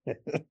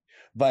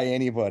by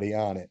anybody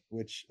on it,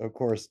 which of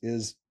course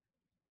is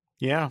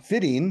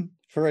fitting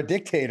for a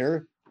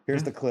dictator.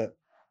 Here's the clip.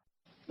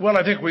 Well,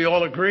 I think we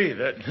all agree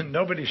that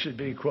nobody should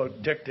be,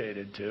 quote,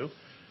 dictated to,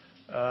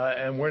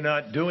 and we're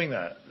not doing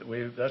that.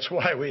 That's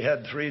why we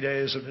had 3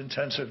 days of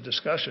intensive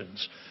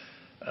discussions.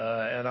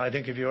 And I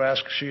think if you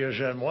ask Xi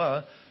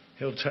Jinping,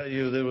 he'll tell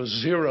you there was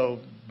zero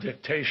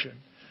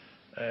dictation.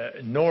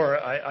 Nor,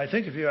 I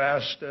think if you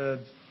asked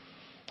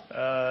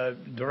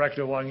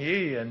Director Wang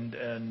Yi and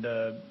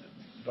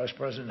Vice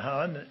President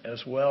Hahn,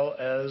 as well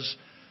as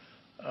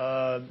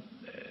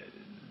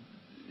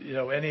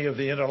any of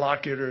the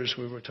interlocutors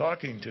we were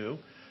talking to,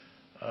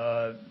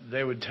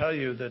 they would tell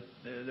you that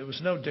there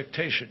was no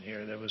dictation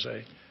here. There was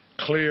a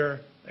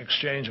clear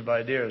exchange of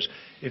ideas.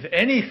 If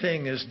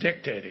anything is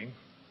dictating,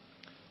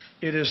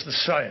 it is the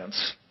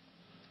science.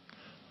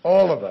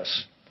 All of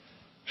us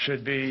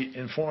should be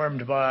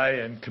informed by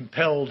and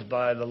compelled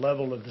by the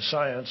level of the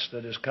science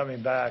that is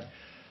coming back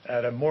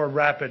at a more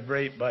rapid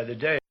rate by the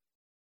day.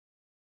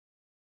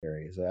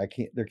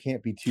 There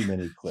can't be too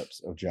many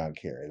clips of John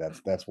Kerry.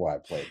 That's why I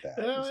played that.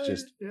 It's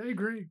just, I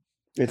agree.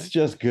 It's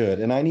just good,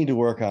 and I need to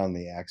work on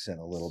the accent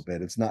a little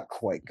bit. It's not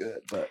quite good,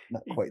 but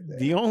not quite there.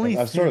 The only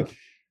I've sort of,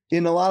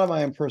 in a lot of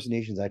my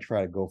impersonations, I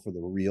try to go for the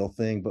real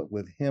thing, but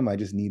with him, I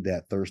just need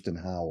that Thurston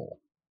Howell.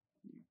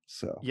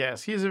 So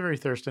yes, he's a very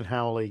Thurston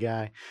Howell-y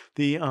guy.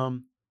 The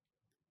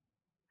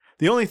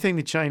only thing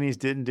the Chinese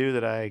didn't do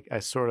that I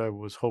sort of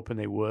was hoping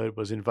they would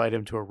was invite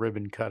him to a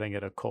ribbon cutting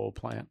at a coal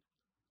plant.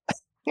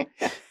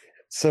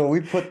 So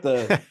we put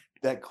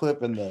that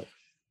clip in the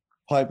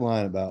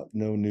pipeline about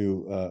no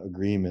new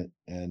agreement,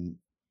 and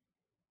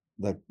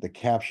the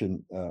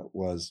caption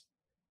was,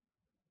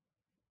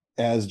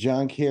 as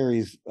John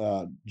Kerry's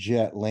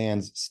jet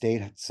lands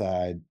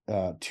stateside,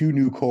 2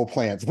 new coal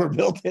plants were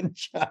built in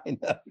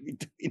China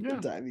between the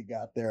time he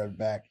got there and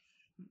back.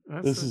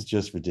 This is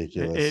just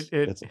ridiculous.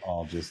 It's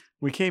all just.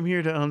 We came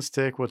here to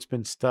unstick what's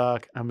been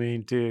stuck. I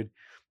mean, dude,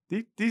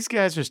 these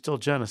guys are still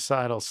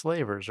genocidal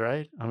slavers,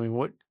 right? I mean,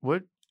 what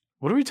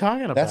are we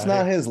talking about? That's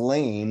not his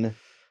lane.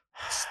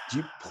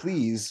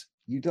 Please,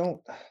 you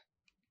don't.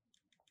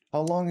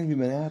 How long have you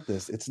been at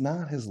this? It's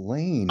not his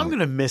lane. I'm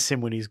gonna miss him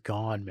when he's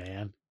gone,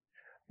 man.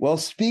 Well,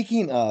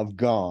 speaking of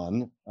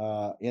gone,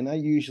 and I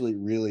usually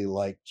really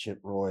like Chip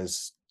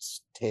Roy's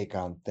take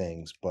on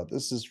things, but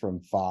this is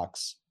from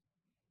Fox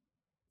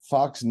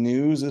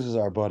News. This is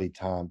our buddy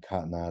Tom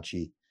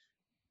Catenacci.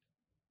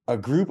 A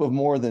group of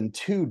more than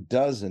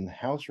 24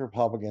 House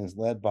Republicans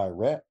led by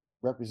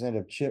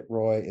Representative Chip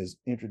Roy is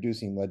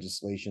introducing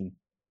legislation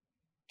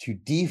to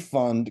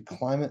defund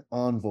climate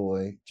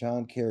envoy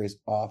John Kerry's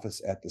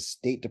office at the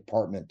State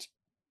Department.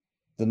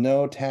 The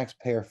No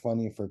Taxpayer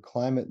Funding for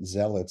Climate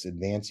Zealots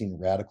Advancing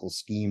Radical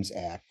Schemes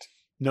Act.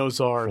 No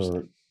czars.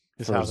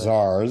 For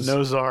czars.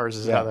 No czars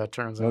is how that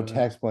turns out. No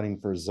tax funding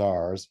for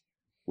czars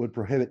would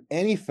prohibit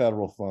any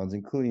federal funds,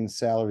 including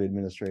salary,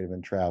 administrative,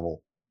 and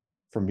travel,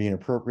 from being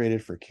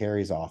appropriated for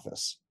Kerry's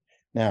office.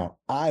 Now,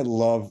 I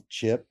love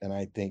Chip, and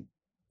I think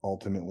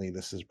ultimately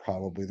this is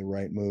probably the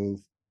right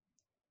move.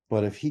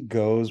 But if he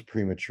goes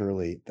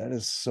prematurely, that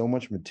is so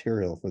much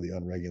material for the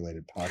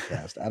Unregulated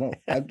podcast.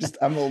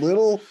 I'm a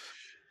little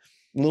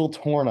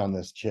torn on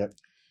this, Chip.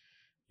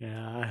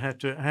 Yeah, I have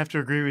to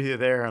agree with you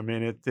there. I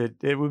mean,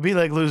 it would be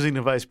like losing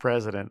the vice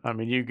president. I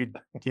mean, you could,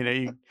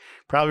 you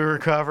probably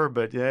recover,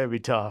 but yeah, it'd be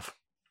tough.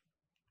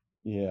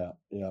 Yeah.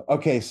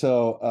 Okay,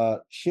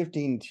 so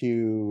shifting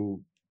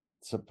to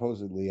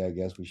supposedly, I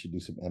guess we should do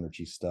some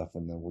energy stuff,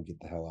 and then we'll get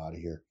the hell out of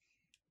here.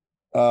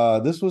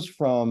 This was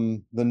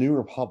from the New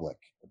Republic.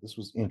 This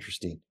was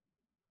interesting.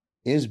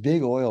 Is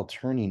big oil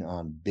turning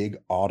on big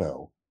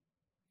auto?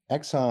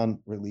 Exxon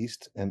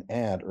released an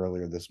ad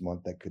earlier this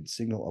month that could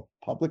signal a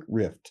public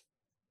rift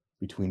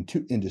between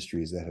two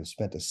industries that have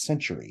spent a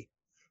century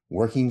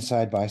working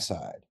side by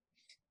side.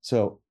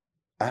 So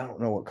I don't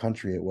know what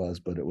country it was,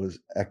 but it was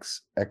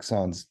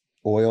Exxon's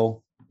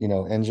oil,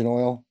 engine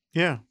oil.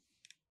 Yeah.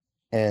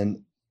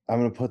 And I'm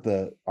going to put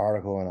the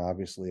article and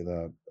obviously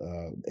the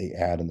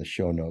ad in the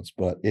show notes,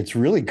 but it's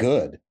really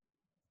good.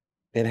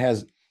 It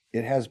has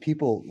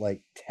people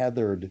like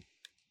tethered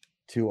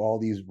to all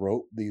these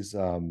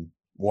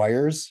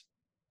wires,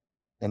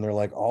 and they're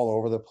like all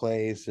over the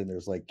place, and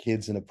there's like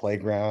kids in a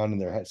playground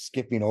and they're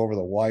skipping over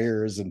the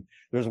wires, and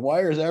there's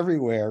wires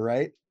everywhere,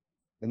 right?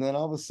 And then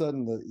all of a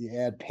sudden the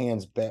ad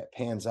pans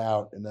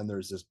out, and then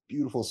there's this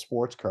beautiful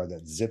sports car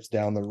that zips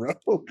down the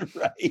road,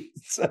 right?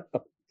 So,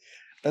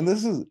 and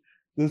this is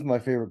my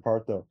favorite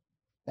part though.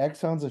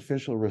 Exxon's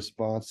official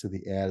response to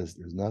the ad is,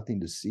 "There's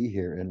nothing to see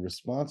here." In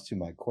response to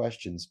my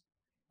questions,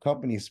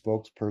 company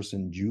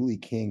spokesperson Julie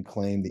King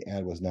claimed the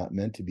ad was not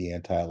meant to be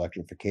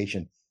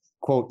anti-electrification.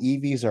 Quote,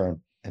 "EVs are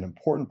an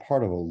important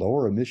part of a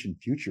lower emission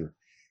future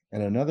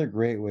and another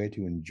great way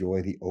to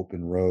enjoy the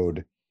open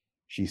road,"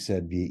 she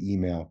said via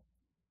email.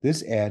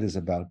 "This ad is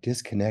about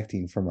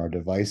disconnecting from our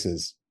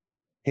devices,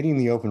 hitting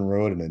the open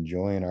road, and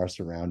enjoying our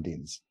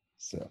surroundings."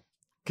 So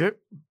good.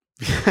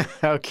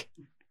 Okay.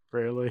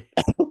 Really?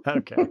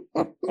 Okay.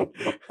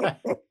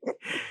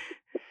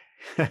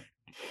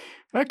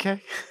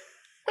 Okay.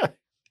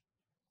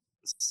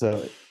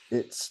 So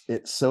it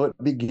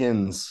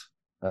begins.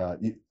 I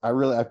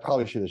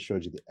probably should have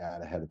showed you the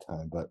ad ahead of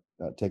time, but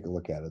take a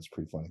look at it. It's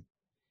pretty funny.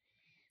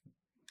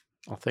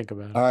 I'll think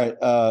about it. All right.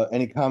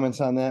 Any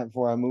comments on that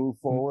before I move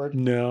forward?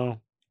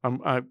 No.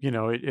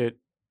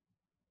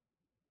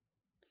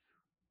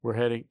 We're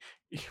heading.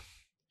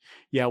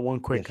 Yeah, one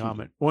quick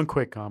comment.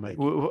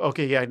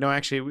 Okay, yeah, no,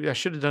 actually, I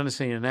should have done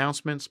this in the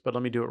announcements, but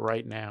let me do it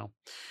right now.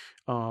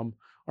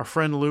 our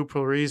friend Lou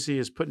Parisi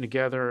has put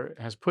together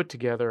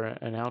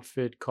an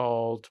outfit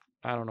called,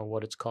 I don't know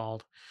what it's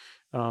called,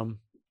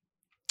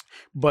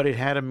 but it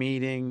had a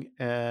meeting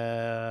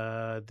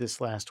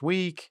this last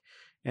week,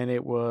 and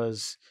it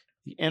was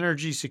the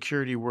Energy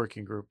Security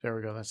Working Group. There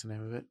we go. That's the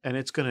name of it. And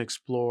it's going to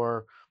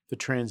explore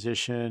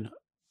the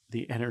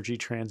energy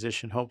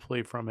transition,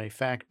 hopefully from a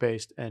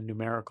fact-based and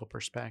numerical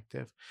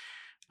perspective.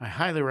 I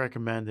highly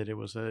recommend it. It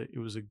was a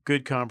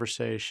good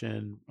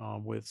conversation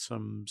with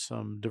some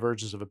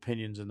divergence of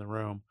opinions in the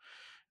room.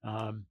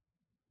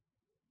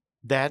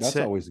 That's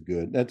always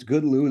good. That's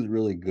good. Lou is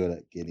really good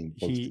at getting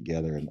folks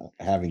together and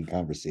having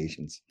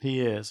conversations.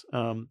 He is,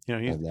 of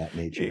that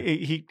nature.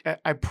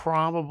 I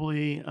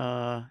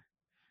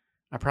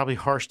probably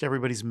harshed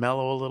everybody's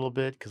mellow a little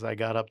bit because I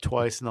got up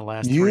twice in the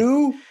last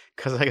 3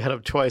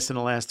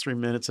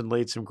 minutes and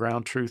laid some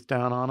ground truth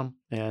down on them.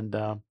 And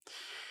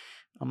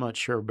I'm not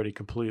sure everybody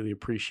completely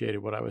appreciated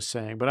what I was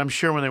saying, but I'm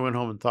sure when they went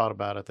home and thought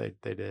about it,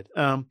 they did.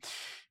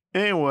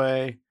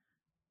 Anyway,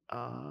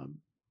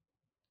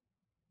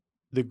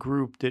 the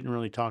group didn't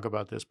really talk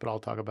about this, but I'll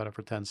talk about it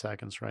for 10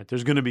 seconds, right?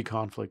 There's going to be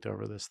conflict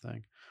over this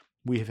thing.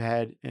 We have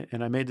had,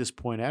 and I made this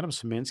point, Adam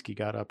Szymanski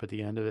got up at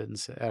the end of it and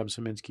said, Adam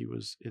Szymanski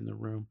was in the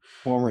room.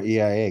 Former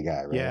EIA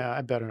guy, right? Yeah,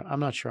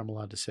 I'm not sure I'm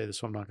allowed to say this,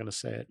 so I'm not going to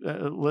say it.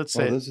 Let's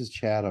say this is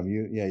Chatham.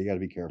 You got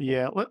to be careful.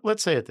 Yeah,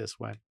 let's say it this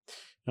way.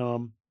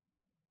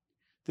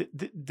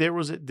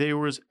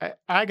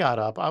 I got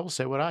up. I will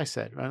say what I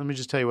said. Let me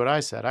just tell you what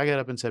I said. I got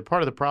up and said,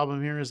 part of the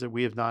problem here is that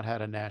we have not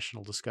had a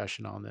national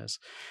discussion on this.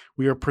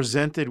 We are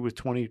presented with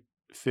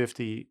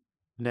 2050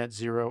 net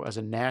zero as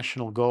a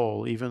national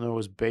goal, even though it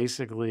was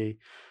basically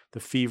the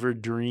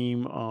fevered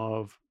dream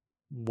of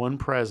one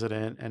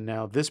president and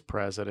now this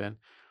president.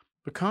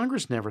 But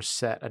Congress never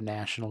set a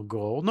national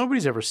goal.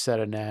 Nobody's ever set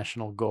a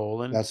national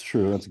goal. And that's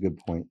true. That's a good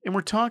point. And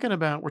we're talking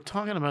about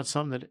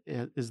something that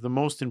is the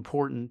most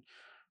important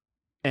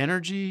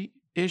energy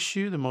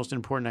issue, the most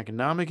important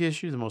economic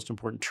issue, the most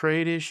important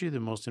trade issue, the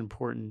most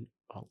important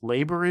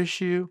labor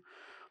issue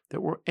that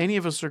any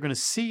of us are going to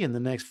see in the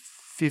next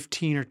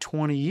 15 or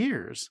 20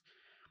 years.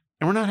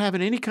 And we're not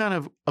having any kind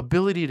of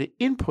ability to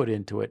input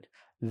into it.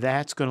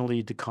 That's going to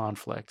lead to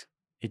conflict.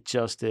 It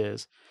just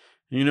is.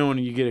 And when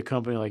you get a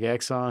company like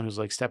Exxon who's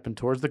like stepping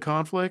towards the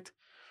conflict,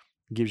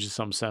 it gives you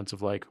some sense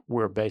of like,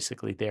 we're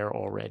basically there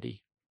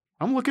already.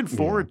 I'm looking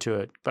forward to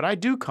it, but I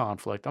do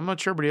conflict. I'm not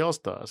sure everybody else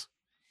does.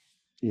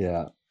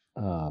 Yeah.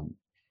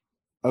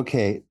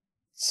 Okay.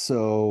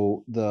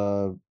 So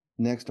the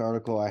next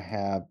article I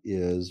have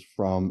is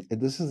from, I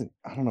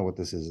don't know what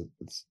this is.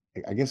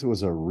 I guess it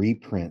was a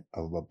reprint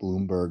of a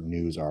Bloomberg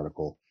News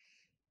article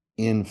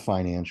in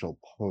Financial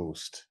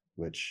Post,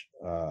 which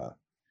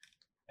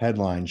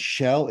headline,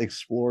 Shell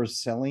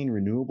explores selling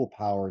renewable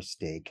power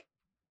stake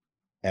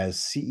as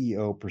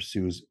CEO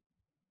pursues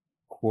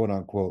quote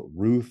unquote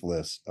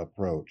ruthless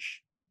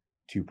approach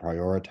to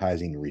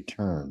prioritizing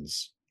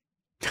returns.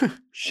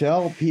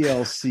 Shell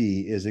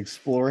PLC is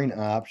exploring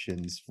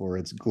options for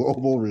its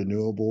global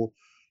renewable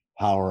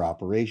power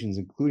operations,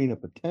 including a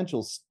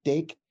potential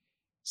stake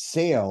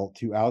sale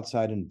to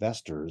outside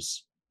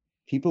investors.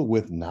 People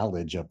with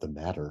knowledge of the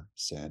matter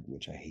said,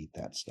 which I hate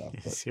that stuff.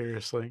 But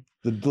seriously.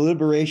 The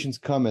deliberations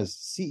come as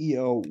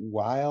CEO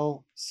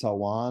Wael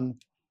Sawan,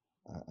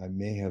 I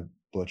may have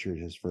butchered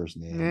his first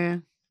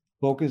name,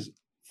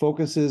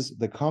 focuses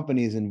the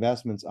company's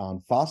investments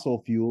on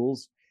fossil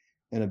fuels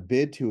in a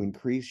bid to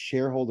increase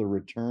shareholder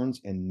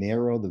returns and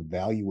narrow the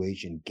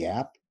valuation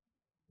gap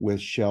with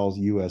Shell's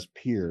U.S.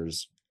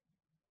 peers.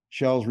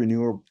 Shell's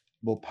renewable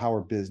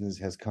power business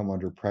has come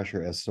under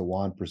pressure as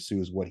Sawan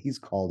pursues what he's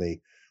called a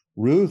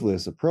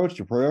ruthless approach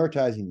to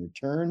prioritizing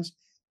returns,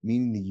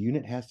 meaning the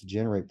unit has to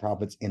generate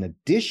profits in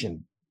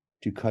addition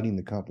to cutting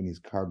the company's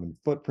carbon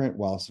footprint.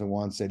 While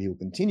Sawan said he will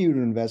continue to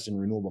invest in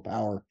renewable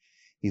power,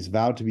 he's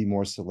vowed to be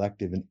more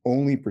selective and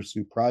only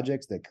pursue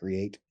projects that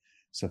create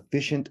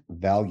sufficient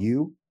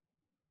value.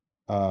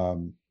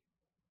 And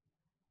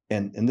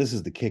this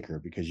is the kicker,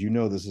 because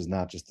this is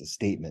not just a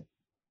statement.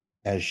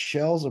 As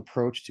Shell's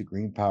approach to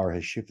green power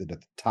has shifted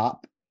at the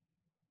top,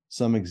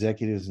 some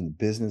executives in the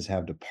business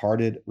have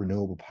departed.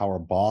 Renewable power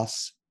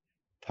boss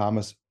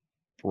Thomas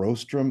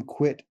Brostrom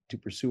quit to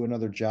pursue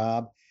another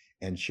job,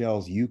 and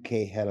Shell's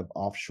UK head of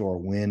offshore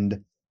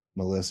wind,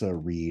 Melissa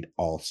Reed,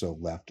 also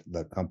left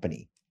the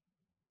company.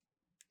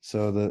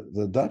 So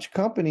the Dutch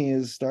company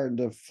is starting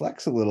to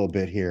flex a little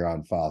bit here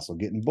on fossil,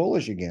 getting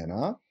bullish again,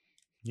 huh?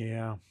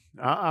 Yeah,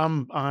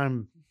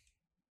 I'm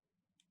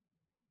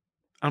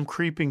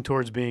creeping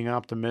towards being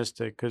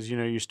optimistic because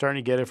you're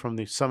starting to get it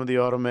from some of the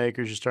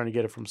automakers, you're starting to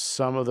get it from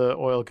some of the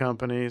oil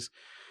companies.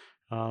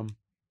 You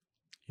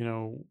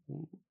know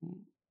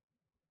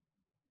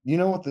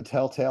what the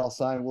telltale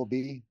sign will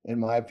be, in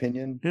my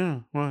opinion?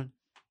 Yeah, what?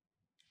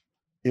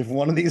 If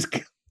one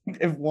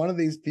of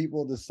these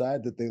people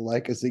decide that they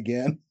like us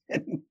again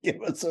and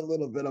give us a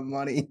little bit of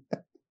money.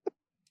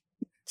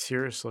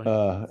 Seriously.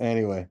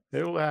 Anyway.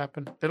 It'll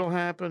happen.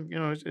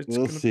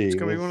 We'll see. It's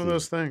gonna be one of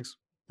those things.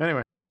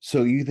 Anyway.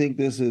 So you think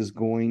this is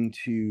going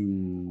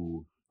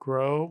to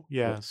grow?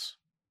 Yes.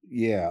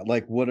 Yeah,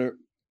 like what are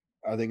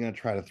they going to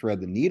try to thread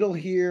the needle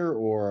here,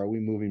 or are we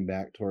moving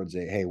back towards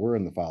hey, we're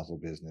in the fossil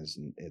business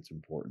and it's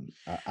important?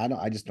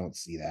 I just don't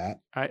see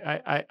that.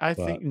 I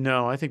think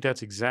no, I think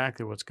that's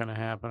exactly what's going to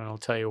happen, and I'll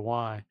tell you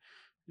why.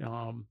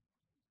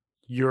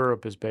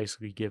 Europe has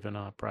basically given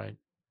up, right?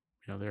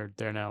 You know,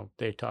 they're now,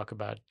 they talk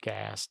about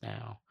gas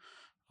now.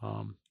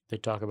 They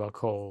talk about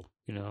coal.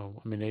 You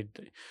know, I mean, they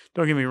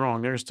don't get me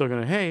wrong, they're still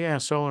going to, hey, yeah,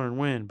 solar and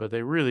wind, but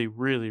they really,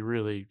 really,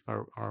 really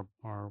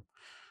are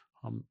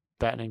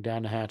battening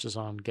down the hatches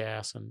on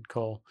gas and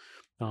coal.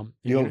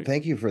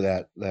 Thank you for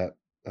that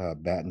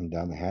battening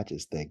down the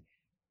hatches thing.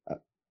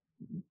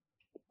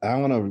 I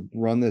want to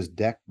run this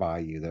deck by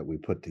you that we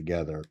put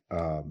together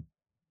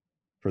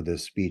for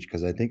this speech,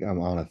 because I think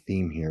I'm on a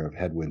theme here of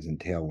headwinds and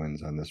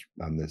tailwinds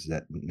on this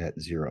net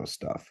zero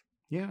stuff.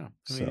 Yeah,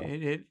 I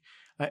mean,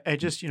 I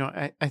just, you know,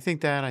 I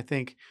think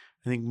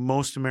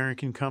most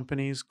American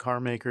companies, car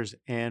makers,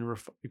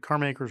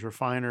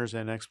 refiners,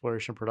 and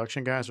exploration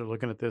production guys are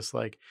looking at this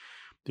like,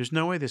 there's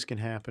no way this can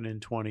happen in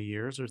 20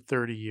 years or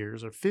 30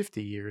 years or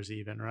 50 years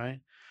even,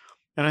 right?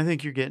 And I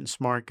think you're getting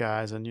smart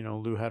guys, and, you know,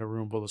 Lou had a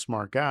room full of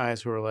smart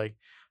guys who are like,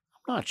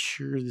 I'm not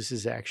sure this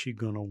is actually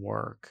going to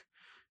work.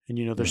 And,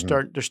 you know, they're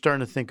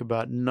starting to think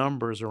about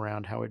numbers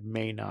around how it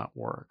may not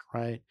work,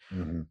 right?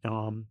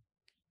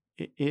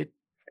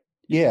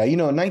 Yeah, you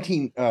know,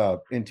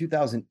 in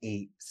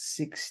 2008,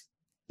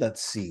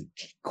 let's see,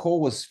 coal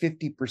was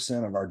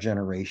 50% of our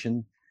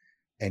generation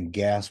and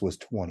gas was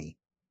 20.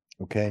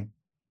 Okay.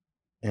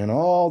 And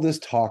all this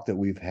talk that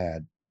we've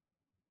had,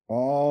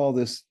 all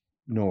this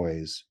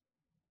noise,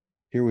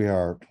 here we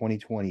are,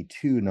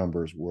 2022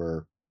 numbers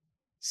were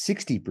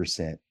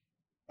 60%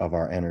 of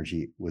our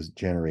energy was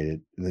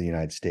generated in the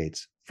United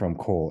States from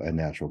coal and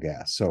natural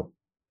gas. So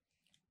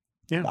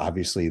yeah,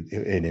 obviously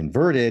it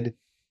inverted,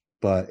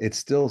 but it's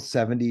still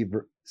 70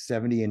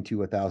 in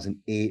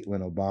 2008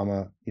 when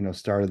Obama, you know,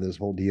 started this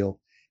whole deal,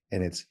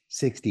 and it's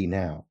 60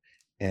 now.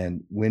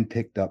 And wind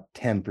picked up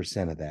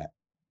 10% of that,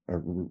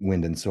 or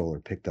wind and solar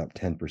picked up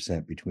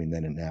 10% between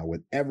then and now,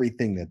 with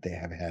everything that they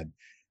have had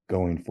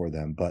going for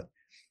them. But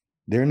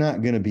they're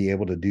not going to be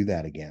able to do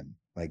that again.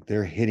 Like,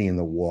 they're hitting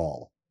the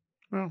wall.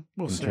 Well,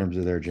 we'll see. In terms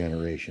of their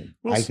generation,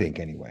 I think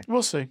anyway.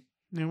 We'll see.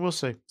 Yeah, we'll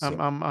see. So,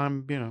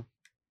 I'm, you know,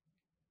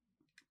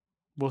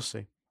 we'll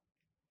see.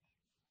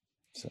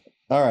 So,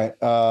 all right.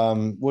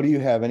 What do you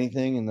have?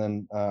 Anything? And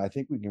then I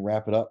think we can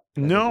wrap it up.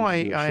 No,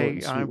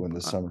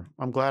 This summer.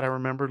 I'm glad I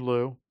remembered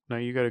Lou. Now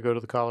you got to go to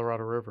the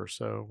Colorado River.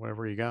 So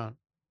whatever you got.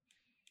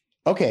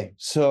 Okay.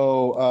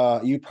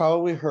 So you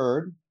probably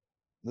heard,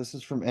 this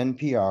is from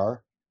NPR,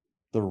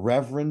 the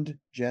Reverend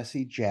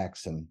Jesse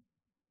Jackson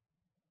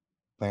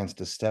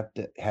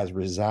has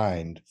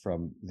resigned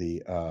from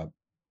the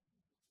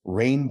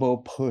Rainbow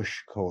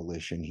Push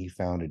Coalition he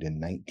founded in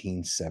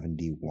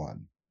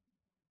 1971.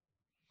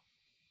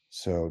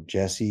 So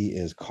Jesse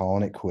is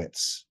calling it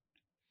quits.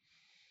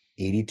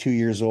 82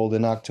 years old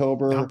in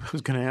October. I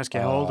was going to ask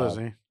you, how old is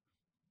he?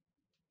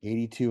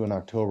 82 in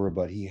October,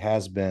 but he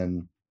has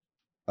been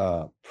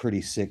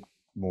pretty sick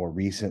more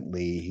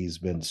recently. He's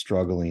been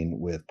struggling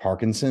with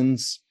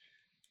Parkinson's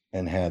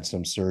and had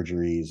some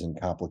surgeries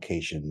and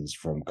complications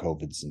from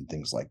COVIDs and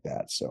things like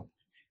that. So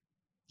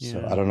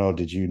I don't know.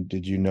 Did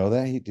you know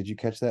that? Did you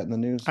catch that in the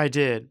news? I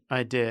did.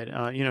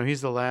 You know, he's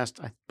the last,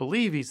 I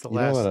believe he's the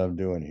last. You know what I'm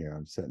doing here?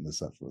 I'm setting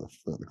this up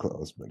for the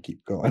close, but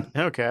keep going.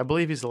 Okay. I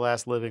believe he's the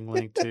last living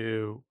link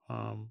to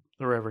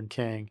the Reverend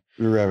King.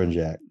 The Reverend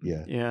Jack.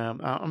 Yeah. Yeah.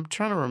 I'm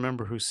trying to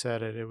remember who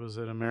said it. It was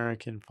an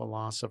American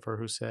philosopher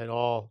who said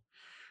all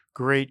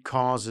great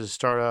causes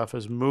start off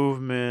as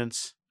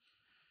movements,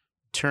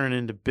 turn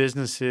into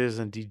businesses,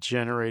 and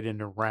degenerate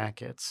into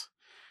rackets.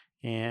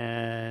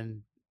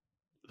 And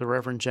the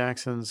Reverend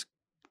Jackson's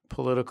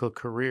political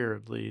career,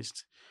 at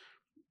least,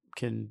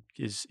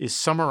 is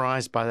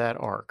summarized by that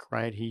arc,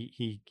 right?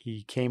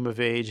 He came of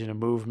age in a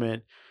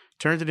movement,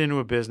 turned it into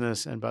a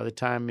business, and by the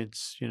time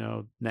it's, you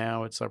know,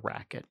 now it's a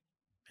racket.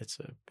 It's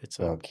a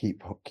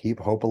keep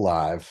hope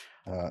alive,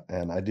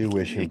 and I do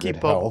wish him good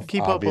health.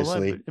 Keep hope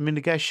alive. I mean, the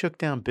guy shook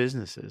down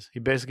businesses. He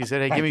basically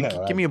said, "Hey,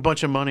 give me a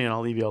bunch of money, and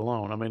I'll leave you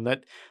alone." I mean,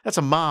 that's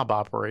a mob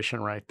operation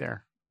right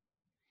there.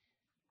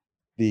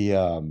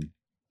 The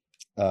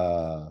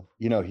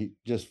you know, he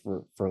just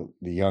for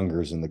the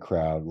youngers in the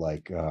crowd,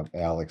 like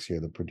Alex here,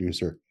 the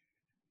producer,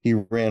 he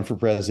ran for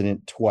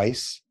president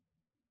twice,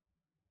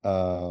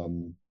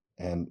 and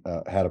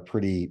had a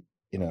pretty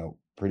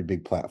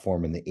big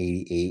platform in the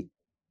 88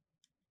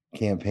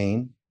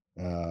 campaign.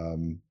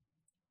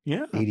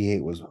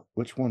 88 was,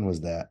 which one was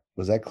that?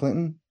 Was that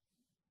Clinton?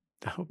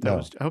 I hope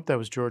that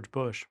was George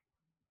Bush.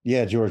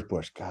 Yeah, George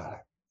Bush. God,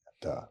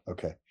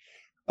 okay.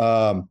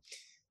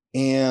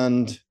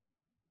 And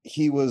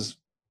he was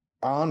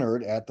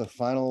honored at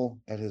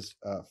his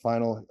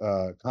final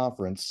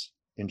conference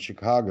in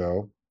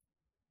Chicago,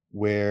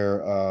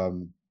 where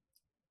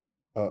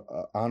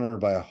honored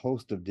by a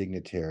host of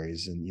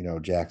dignitaries. And, you know,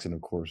 Jackson,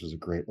 of course, is a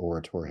great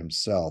orator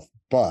himself,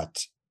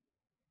 but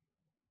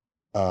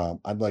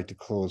I'd like to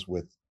close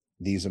with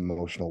these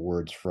emotional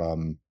words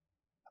from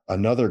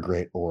another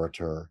great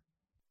orator.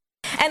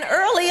 And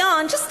early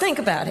on, just think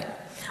about it.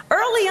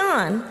 Early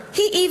on,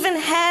 he even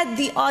had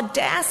the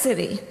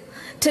audacity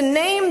to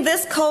name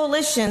this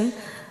coalition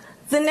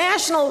the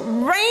National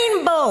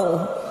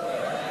Rainbow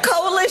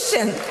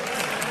Coalition.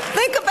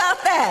 Think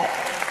about that.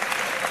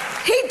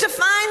 He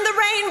defined the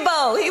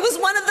rainbow. He was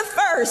one of the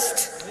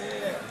first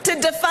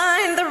to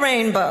define the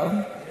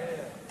rainbow.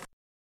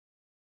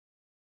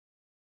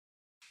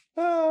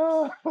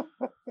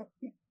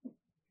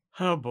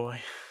 Oh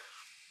boy.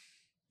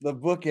 The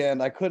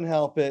bookend, I couldn't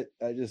help it.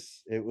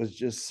 It was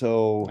just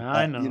so.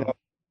 I know. You know,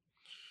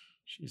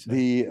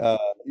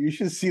 you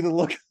should see the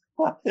look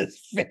on his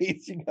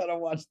face. You gotta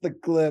watch the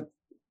clip.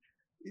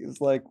 He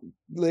was like,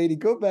 "Lady,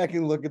 go back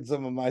and look at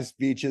some of my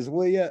speeches,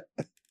 will you?"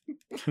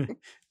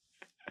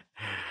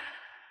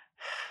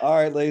 All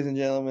right, ladies and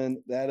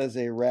gentlemen, that is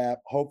a wrap.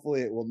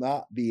 Hopefully, it will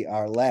not be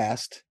our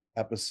last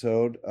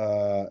episode.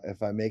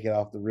 If I make it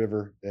off the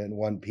river in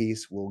one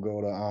piece, we'll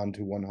go on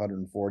to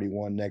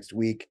 141 next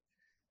week.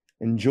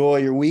 Enjoy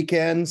your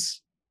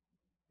weekends.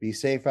 Be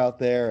safe out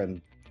there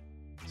and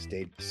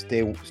stay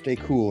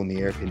cool in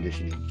the air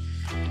conditioning.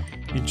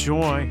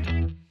 Enjoy.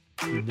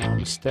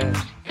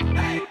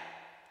 Namaste.